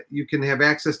you can have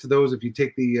access to those if you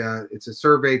take it's a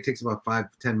survey. It takes about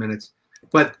 5 to 10 minutes.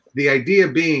 But the idea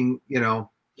being,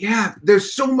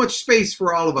 there's so much space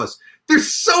for all of us.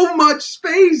 There's so much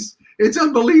space. It's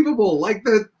unbelievable.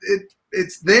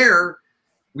 It's there.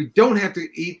 We don't have to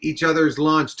eat each other's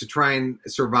lunch to try and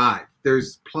survive.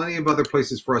 There's plenty of other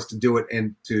places for us to do it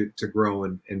and to grow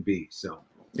and be. So,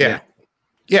 yeah,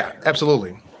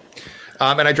 absolutely.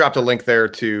 And I dropped a link there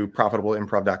to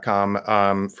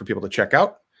ProfitableImprov.com for people to check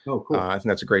out. Oh, cool. I think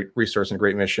that's a great resource and a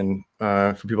great mission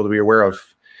for people to be aware of.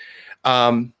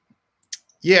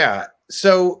 Yeah.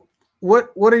 So what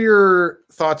are your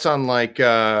thoughts on like,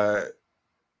 so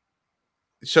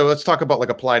let's talk about like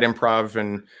applied improv.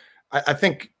 And I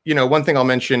think, one thing I'll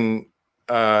mention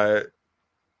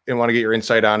and want to get your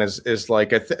insight on is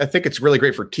like, I think it's really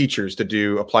great for teachers to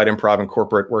do applied improv and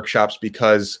corporate workshops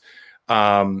because,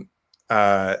 one,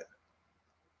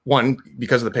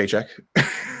 because of the paycheck,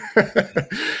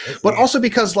 but also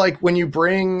because like when you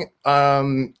bring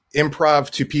improv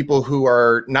to people who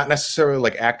are not necessarily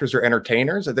like actors or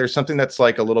entertainers, there's something that's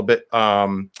like a little bit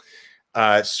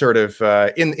sort of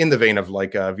in the vein of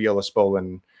like Viola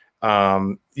Spolin,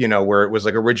 where it was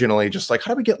like originally just like,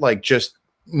 how do we get like just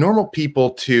normal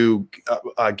people to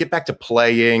get back to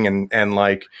playing and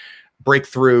like break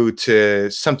through to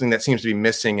something that seems to be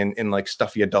missing in like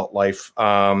stuffy adult life.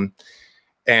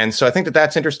 And so I think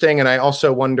that's interesting. And I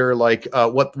also wonder like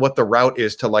what the route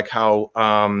is to like how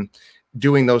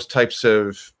doing those types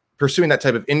of pursuing that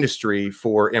type of industry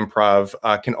for improv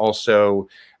can also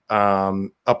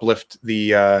uplift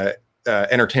the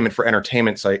entertainment for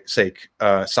entertainment's sake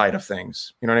side of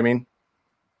things. You know what I mean?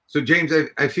 So James,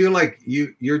 I feel like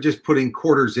you're just putting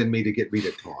quarters in me to get me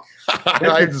to talk.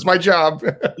 It's my job.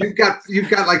 You've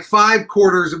got like 5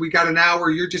 quarters and we got an hour.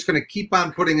 You're just going to keep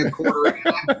on putting a quarter in.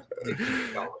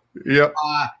 Yep.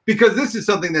 Because this is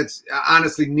something that's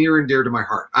honestly near and dear to my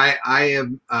heart. I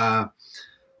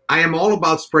am all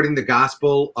about spreading the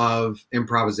gospel of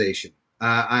improvisation.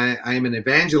 I am an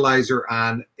evangelizer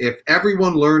on if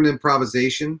everyone learned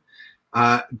improvisation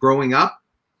growing up,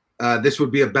 this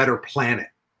would be a better planet.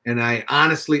 And I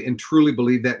honestly and truly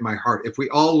believe that in my heart. If we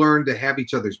all learned to have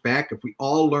each other's back, if we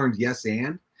all learned yes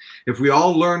and, if we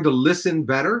all learned to listen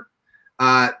better,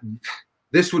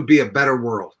 this would be a better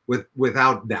world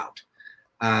without doubt.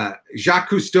 Jacques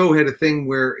Cousteau had a thing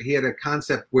where he had a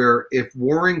concept where if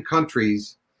warring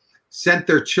countries sent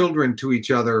their children to each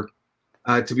other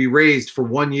to be raised for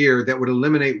 1 year, that would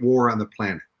eliminate war on the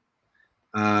planet.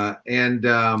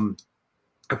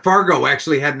 Fargo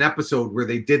actually had an episode where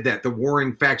they did that. The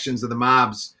warring factions of the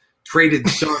mobs traded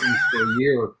sons for a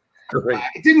year.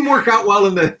 It didn't work out well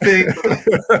in the thing.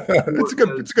 It's a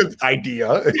good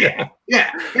idea.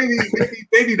 Yeah.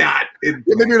 Maybe not. Maybe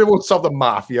it won't solve the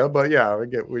mafia, but yeah, I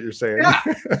get what you're saying. Yeah.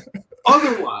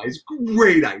 Otherwise,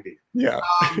 great idea. Yeah.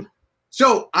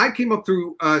 So I came up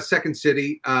through Second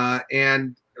City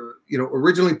and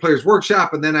originally Players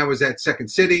Workshop, and then I was at Second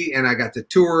City, and I got to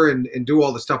tour and do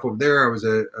all the stuff over there. I was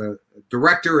a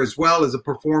director as well as a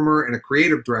performer and a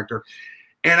creative director,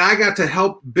 and I got to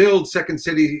help build Second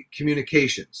City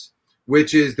Communications,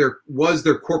 which is their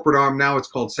corporate arm. Now it's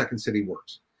called Second City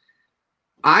Works.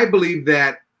 I believe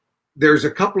that there's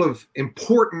a couple of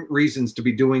important reasons to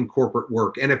be doing corporate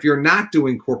work, and if you're not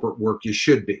doing corporate work, you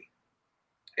should be.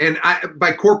 And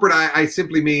by corporate, I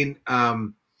simply mean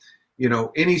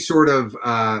any sort of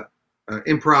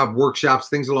improv workshops,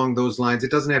 things along those lines.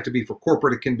 It doesn't have to be for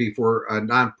corporate. It can be for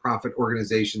nonprofit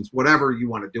organizations, whatever you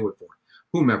want to do it for,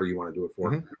 whomever you want to do it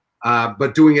for. Mm-hmm.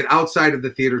 But doing it outside of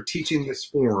the theater, teaching this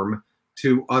form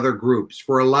to other groups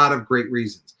for a lot of great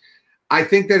reasons. I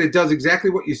think that it does exactly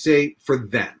what you say for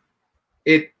them.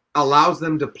 It allows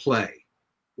them to play,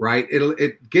 right?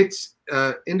 It gets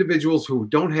individuals who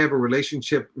don't have a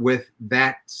relationship with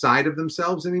that side of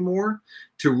themselves anymore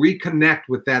to reconnect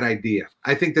with that idea.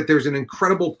 I think that there's an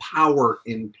incredible power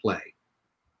in play.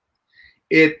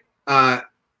 It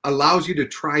allows you to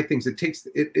try things.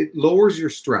 It lowers your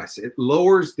stress. It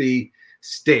lowers the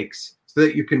stakes so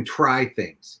that you can try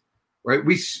things, right?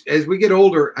 As we get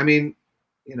older, I mean,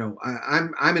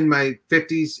 I'm in my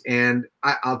 50s, and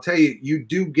I'll tell you, you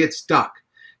do get stuck.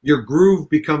 Your groove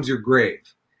becomes your grave.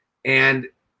 And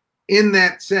in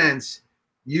that sense,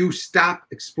 you stop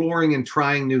exploring and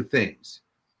trying new things.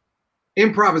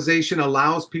 Improvisation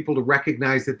allows people to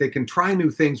recognize that they can try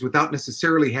new things without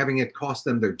necessarily having it cost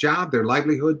them their job, their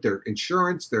livelihood, their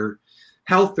insurance, their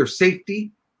health, their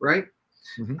safety, right?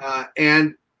 Mm-hmm.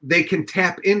 And they can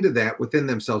tap into that within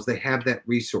themselves. They have that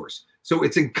resource. So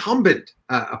it's incumbent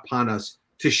upon us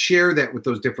to share that with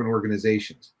those different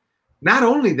organizations. Not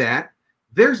only that,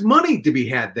 there's money to be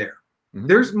had there. Mm-hmm.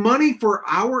 There's money for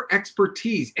our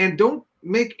expertise. And don't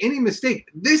make any mistake.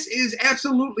 This is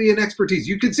absolutely an expertise.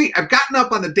 You can see I've gotten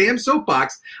up on the damn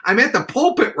soapbox. I'm at the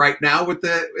pulpit right now with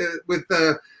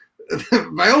the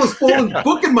Viola Spolin's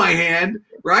book in my hand,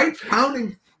 right?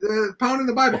 Pounding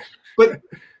the Bible. But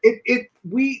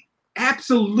we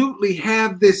absolutely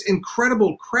have this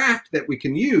incredible craft that we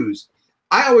can use.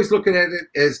 I always look at it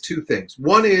as two things.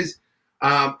 One is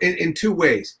in two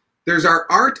ways. There's our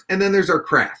art and then there's our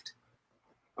craft.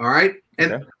 All right.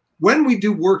 And okay. when we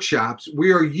do workshops,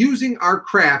 we are using our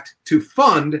craft to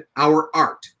fund our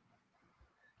art.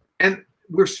 And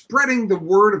we're spreading the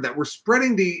word of that. We're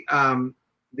spreading the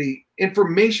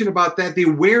information about that, the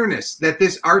awareness that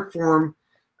this art form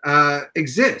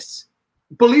exists.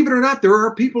 Believe it or not, there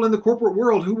are people in the corporate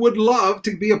world who would love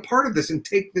to be a part of this and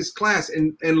take this class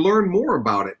and learn more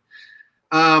about it.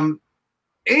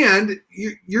 And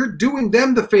you're doing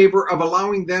them the favor of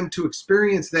allowing them to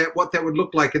experience what that would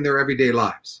look like in their everyday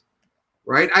lives,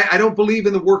 right? I don't believe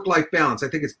in the work-life balance. I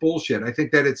think it's bullshit. I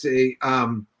think that it's the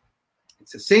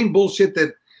same bullshit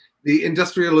that the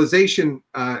industrialization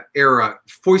era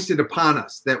foisted upon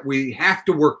us, that we have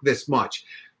to work this much.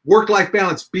 Work-life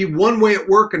balance, be one way at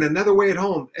work and another way at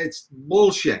home. It's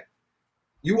bullshit.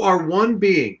 You are one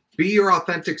being. Be your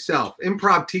authentic self.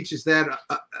 Improv teaches that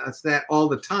us that all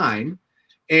the time.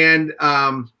 And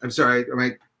I'm sorry,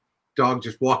 my dog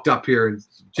just walked up here, and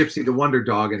Gypsy the Wonder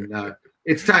Dog, and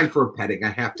it's time for a petting. I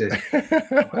have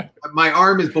to. My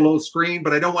arm is below screen,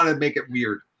 but I don't want to make it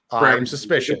weird. I'm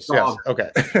suspicious. Yes. Okay.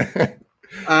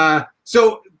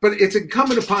 But it's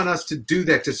incumbent upon us to do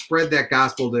that, to spread that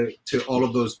gospel to all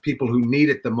of those people who need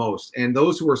it the most, and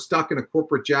those who are stuck in a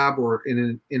corporate job or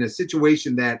in a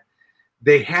situation that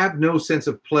they have no sense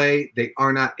of play, they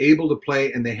are not able to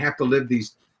play, and they have to live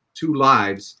these two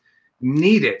lives,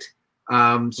 need it.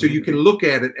 So you can look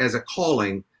at it as a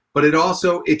calling, but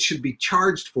it should be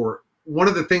charged for. One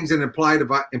of the things in applied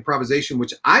improvisation,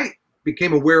 which I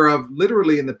became aware of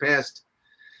literally in the past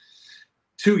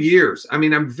 2 years. I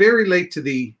mean, I'm very late to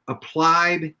the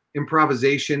applied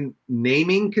improvisation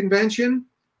naming convention,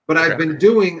 but I've been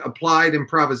doing applied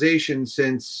improvisation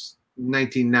since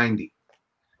 1990.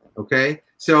 Okay.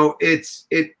 So it's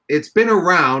been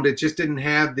around. It just didn't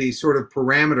have the sort of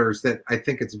parameters that I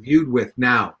think it's viewed with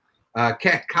now.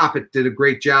 Kat Koppett did a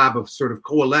great job of sort of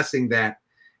coalescing that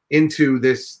into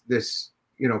this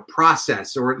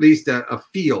process, or at least a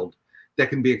field that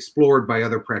can be explored by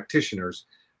other practitioners.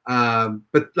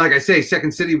 But like I say,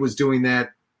 Second City was doing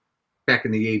that back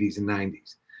in the 80s and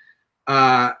 90s.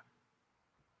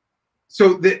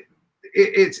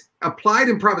 It's applied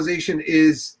improvisation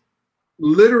is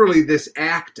literally this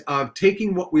act of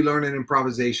taking what we learn in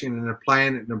improvisation and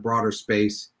applying it in a broader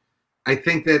space. I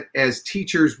think that as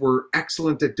teachers, we're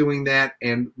excellent at doing that,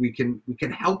 and we can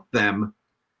help them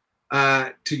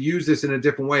to use this in a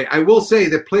different way. I will say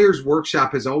that Players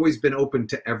Workshop has always been open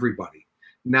to everybody,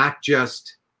 not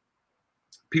just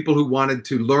people who wanted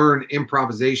to learn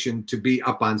improvisation to be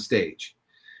up on stage.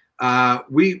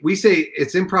 We say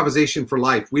it's improvisation for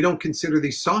life. We don't consider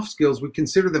these soft skills. We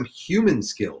consider them human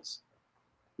skills,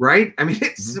 right? I mean,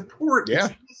 it's support,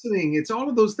 it's listening, it's all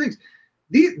of those things.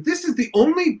 This is the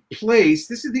only place,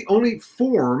 this is the only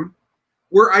form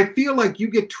where I feel like you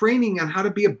get training on how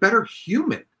to be a better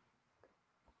human,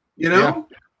 and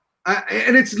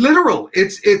it's literal.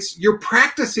 It's you're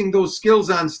practicing those skills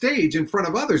on stage in front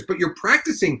of others, but you're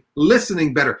practicing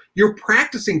listening better. You're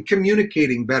practicing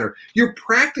communicating better. You're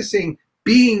practicing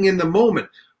being in the moment.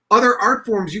 Other art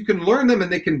forms, you can learn them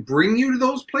and they can bring you to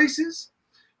those places,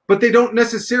 but you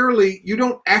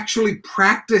don't actually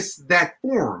practice that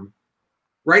form,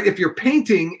 right? If you're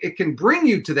painting, it can bring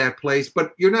you to that place,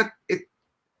 but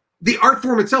the art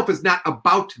form itself is not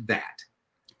about that.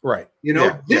 Right. You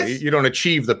don't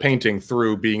achieve the painting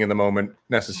through being in the moment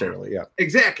necessarily. Yeah,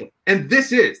 exactly. And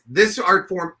this art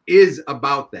form is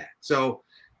about that. So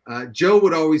Joe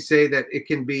would always say that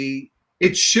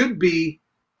it should be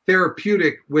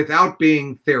therapeutic without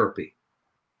being therapy.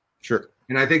 Sure.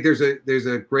 And I think there's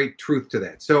a great truth to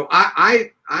that. So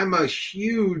I'm a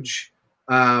huge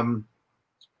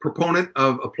proponent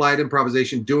of applied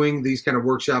improvisation, doing these kind of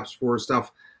workshops for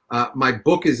stuff. My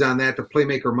book is on that, The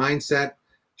Playmaker Mindset.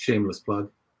 Shameless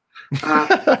plug.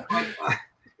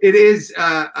 It is.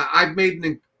 I've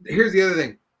made. Here's the other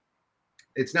thing.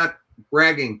 It's not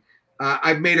bragging.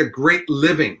 I've made a great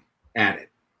living at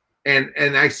it,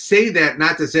 and I say that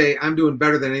not to say I'm doing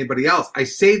better than anybody else. I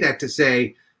say that to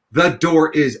say the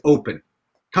door is open.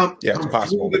 Come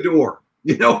through the door.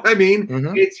 You know what I mean?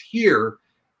 Mm-hmm. It's here,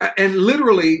 and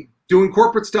literally doing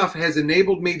corporate stuff has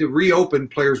enabled me to reopen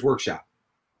Players Workshop.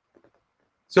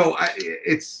 So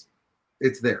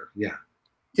it's there. Yeah.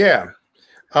 Yeah.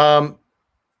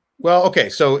 Well, okay.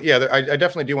 So yeah, I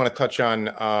definitely do want to touch on,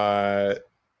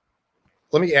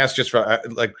 let me ask just for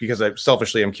because I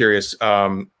selfishly am curious.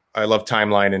 I love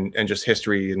timeline and just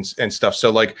history and stuff.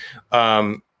 So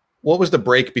what was the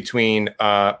break between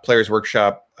Players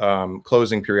Workshop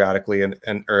closing periodically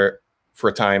or for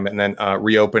a time and then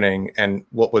reopening, and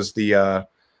what was the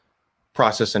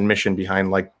process and mission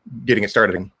behind getting it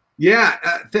started? Yeah.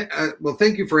 Well,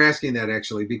 thank you for asking that,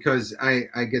 actually, because I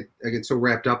get so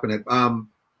wrapped up in it.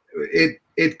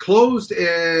 It closed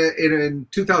in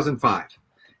 2005,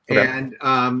 okay. And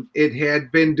it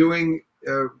had been doing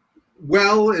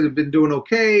well. It had been doing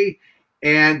okay,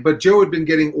 but Jo had been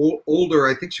getting older.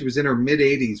 I think she was in her mid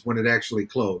 80s when it actually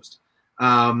closed,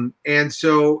 and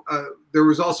so there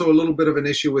was also a little bit of an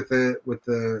issue with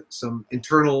some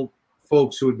internal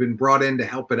folks who had been brought in to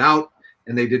help it out,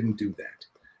 and they didn't do that.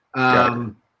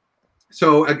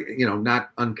 So,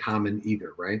 not uncommon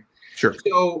either, right? Sure.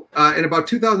 So in about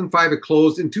 2005, it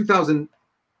closed. In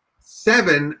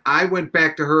 2007, I went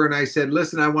back to her and I said,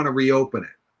 listen, I want to reopen it.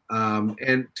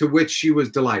 And to which she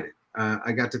was delighted.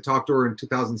 I got to talk to her in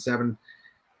 2007.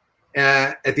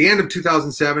 At the end of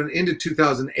 2007 into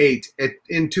 2008.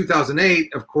 In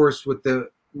 2008, of course, with the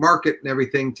market and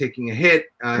everything taking a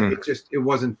hit, it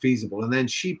wasn't feasible. And then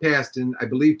she passed in, I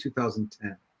believe,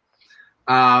 2010.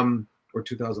 Or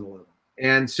 2011.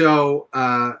 And so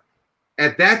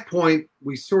at that point,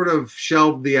 we sort of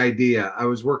shelved the idea. I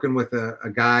was working with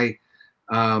a guy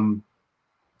who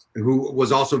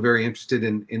was also very interested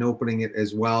in opening it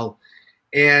as well.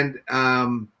 And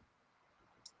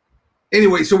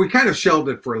anyway, so we kind of shelved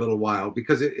it for a little while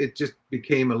because it just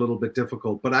became a little bit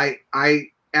difficult. But at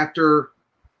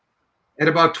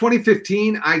about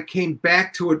 2015, I came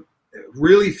back to it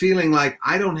really feeling like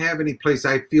I don't have any place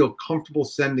I feel comfortable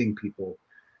sending people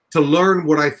to learn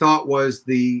what I thought was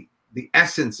the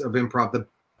essence of improv, the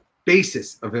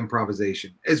basis of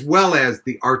improvisation, as well as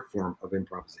the art form of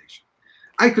improvisation.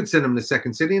 I could send them to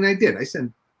Second City, and I did. I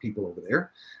sent people over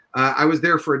there. I was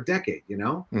there for a decade,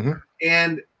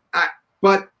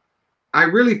 but I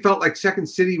really felt like Second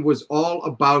City was all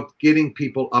about getting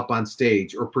people up on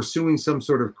stage or pursuing some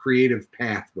sort of creative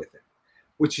path with it,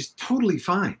 which is totally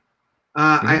fine.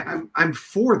 I'm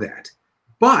for that.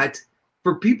 But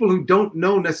for people who don't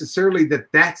know necessarily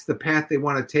that that's the path they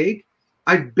want to take,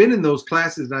 I've been in those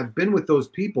classes and I've been with those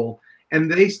people, and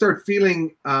they start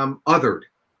feeling othered,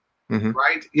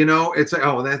 right? It's like,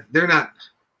 oh, that they're not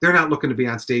looking to be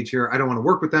on stage here. I don't want to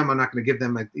work with them. I'm not going to give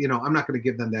them, I'm not going to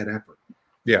give them that effort.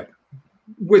 Yeah.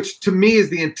 Which to me is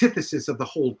the antithesis of the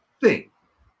whole thing.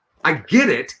 I get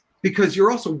it because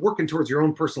you're also working towards your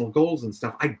own personal goals and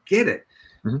stuff. I get it.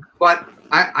 But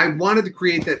I wanted to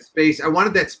create that space. I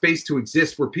wanted that space to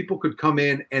exist where people could come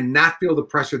in and not feel the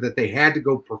pressure that they had to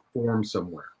go perform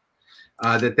somewhere,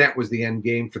 that was the end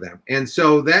game for them. And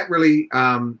so that really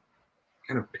kind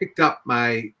of picked up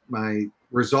my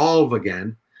resolve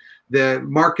again. The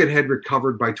market had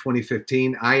recovered by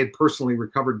 2015. I had personally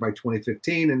recovered by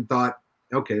 2015 and thought,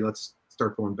 okay, let's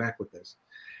start going back with this.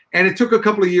 And it took a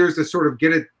couple of years to sort of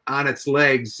get it on its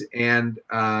legs. And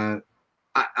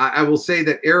I will say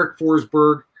that Eric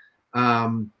Forsberg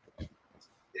thought,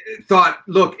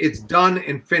 look, it's done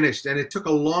and finished. And it took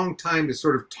a long time to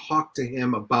sort of talk to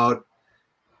him about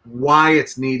why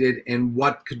it's needed and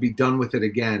what could be done with it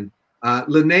again.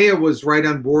 Linnea was right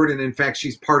on board. And in fact,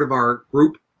 she's part of our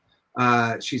group.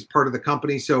 She's part of the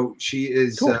company. So she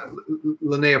is cool.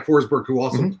 Linnea Forsberg, who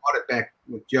also taught it back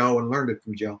with Jo and learned it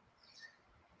from Jo.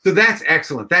 So that's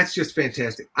excellent. That's just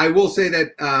fantastic. I will say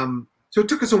that so it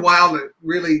took us a while to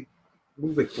really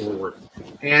move it forward.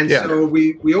 And so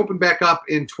we opened back up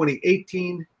in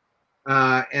 2018.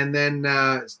 And then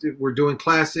we're doing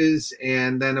classes.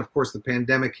 And then, of course, the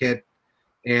pandemic hit.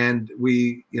 And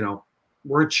we,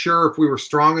 weren't sure if we were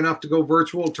strong enough to go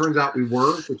virtual. It turns out we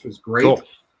were, which was great. Cool.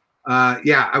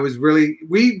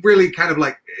 We really kind of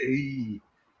like,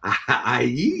 right?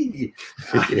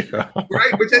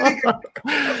 Which I think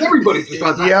everybody's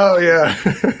responsible.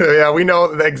 Yeah, we know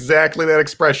exactly that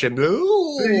expression.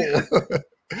 Ooh.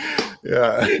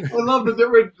 Yeah. I love the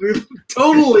different,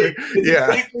 totally,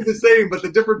 exactly the same, but the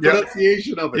different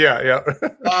pronunciation of it. Yeah.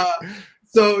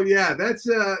 That's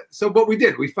but we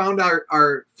did. We found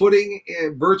our footing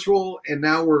virtual, and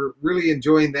now we're really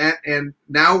enjoying that. And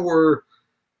now we're,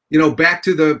 back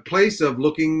to the place of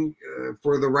looking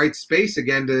for the right space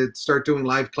again to start doing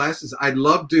live classes. I'd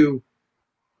love to.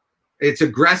 It's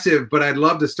aggressive, but I'd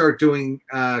love to start doing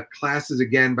classes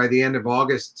again by the end of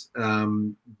August,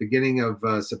 beginning of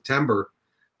September.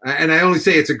 And I only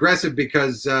say it's aggressive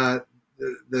because the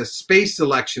space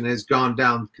selection has gone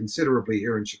down considerably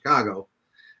here in Chicago,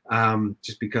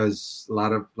 just because a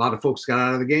lot of folks got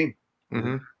out of the game.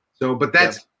 So, but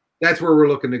that's where we're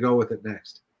looking to go with it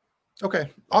next.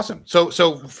 Okay, awesome.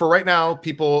 So for right now,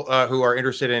 people who are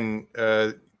interested in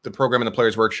the program and the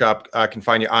Players Workshop can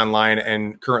find you online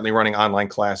and currently running online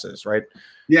classes, right?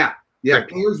 Yeah.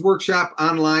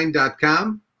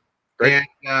 PlayersWorkshopOnline.com. Great.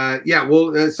 And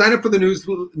we'll sign up for the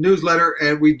newsletter,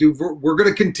 and we're going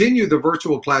to continue the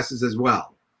virtual classes as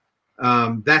well.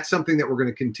 That's something that we're going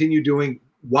to continue doing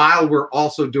while we're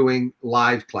also doing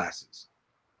live classes.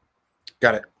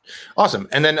 Got it. Awesome.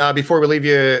 And then before we leave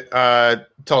you,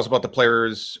 tell us about the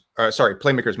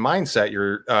Playmaker's Mindset,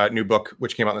 your new book,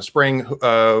 which came out in the spring.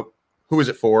 Who is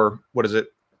it for? What is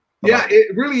it about? Yeah,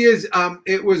 it really is.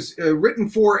 It was written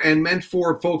for and meant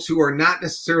for folks who are not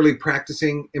necessarily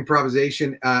practicing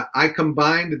improvisation. I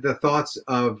combined the thoughts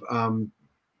of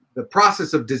the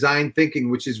process of design thinking,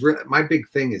 which is my big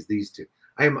thing is these two.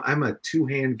 I'm a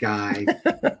two-hand guy.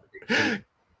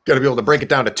 Got to be able to break it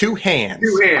down to two hands.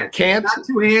 Two hands. Can't. Not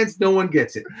two hands, no one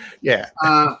gets it. Yeah.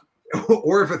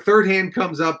 Or if a third hand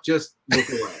comes up, just look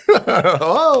away.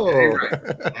 Oh.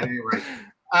 That ain't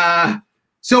right.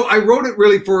 So I wrote it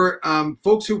really for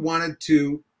folks who wanted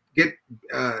to get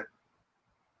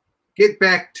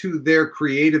back to their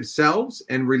creative selves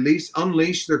and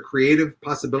unleash their creative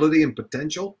possibility and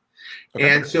potential. Okay.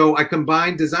 And so I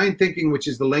combined design thinking, which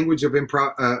is the language of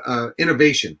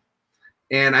innovation.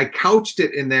 And I couched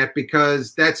it in that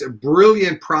because that's a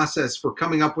brilliant process for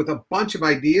coming up with a bunch of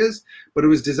ideas, but it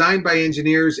was designed by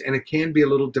engineers and it can be a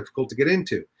little difficult to get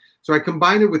into. So I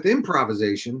combined it with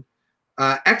improvisation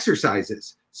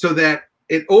exercises so that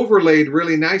it overlaid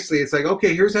really nicely. It's like,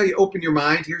 okay, here's how you open your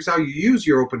mind. Here's how you use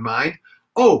your open mind.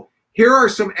 Oh, here are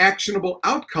some actionable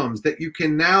outcomes that you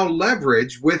can now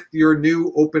leverage with your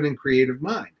new open and creative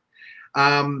mind.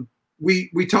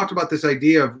 We talked about this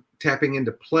idea of tapping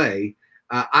into play.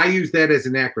 I use that as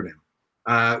an acronym,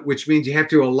 which means you have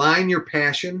to align your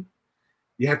passion.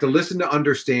 You have to listen to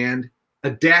understand,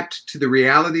 adapt to the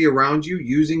reality around you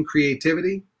using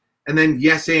creativity, and then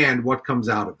yes, and what comes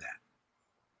out of that.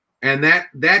 And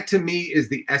that to me is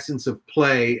the essence of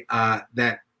play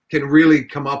that can really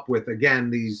come up with, again,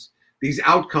 these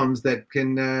outcomes that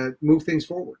can move things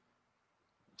forward.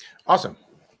 Awesome.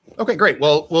 Okay, great.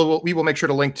 Well, we will make sure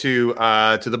to link to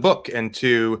the book and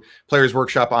to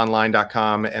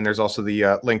playersworkshoponline.com. And there's also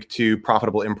the link to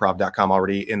profitableimprov.com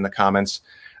already in the comments.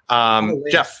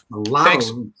 Jeff,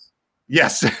 thanks.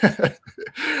 Yes.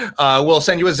 We'll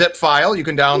send you a zip file you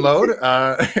can download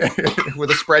with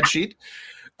a spreadsheet.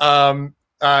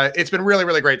 It's been really,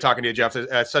 really great talking to you, Jeff.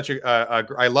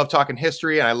 I love talking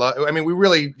history, and we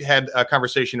really had a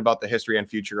conversation about the history and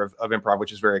future of improv,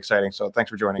 which is very exciting. So thanks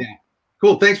for joining. Yeah.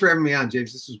 Cool. Thanks for having me on,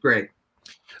 James. This was great.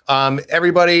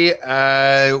 Everybody,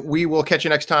 we will catch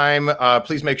you next time.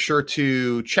 Please make sure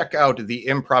to check out the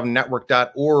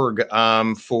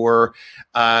improvnetwork.org for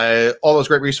all those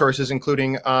great resources,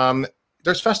 including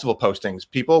there's festival postings.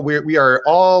 People, we are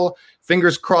all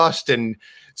fingers crossed and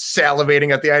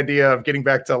salivating at the idea of getting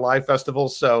back to live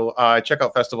festivals. So check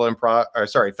out festival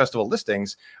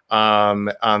listings on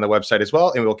the website as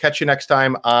well. And we'll catch you next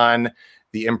time on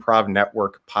the Improv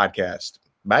Network podcast.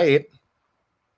 Bye.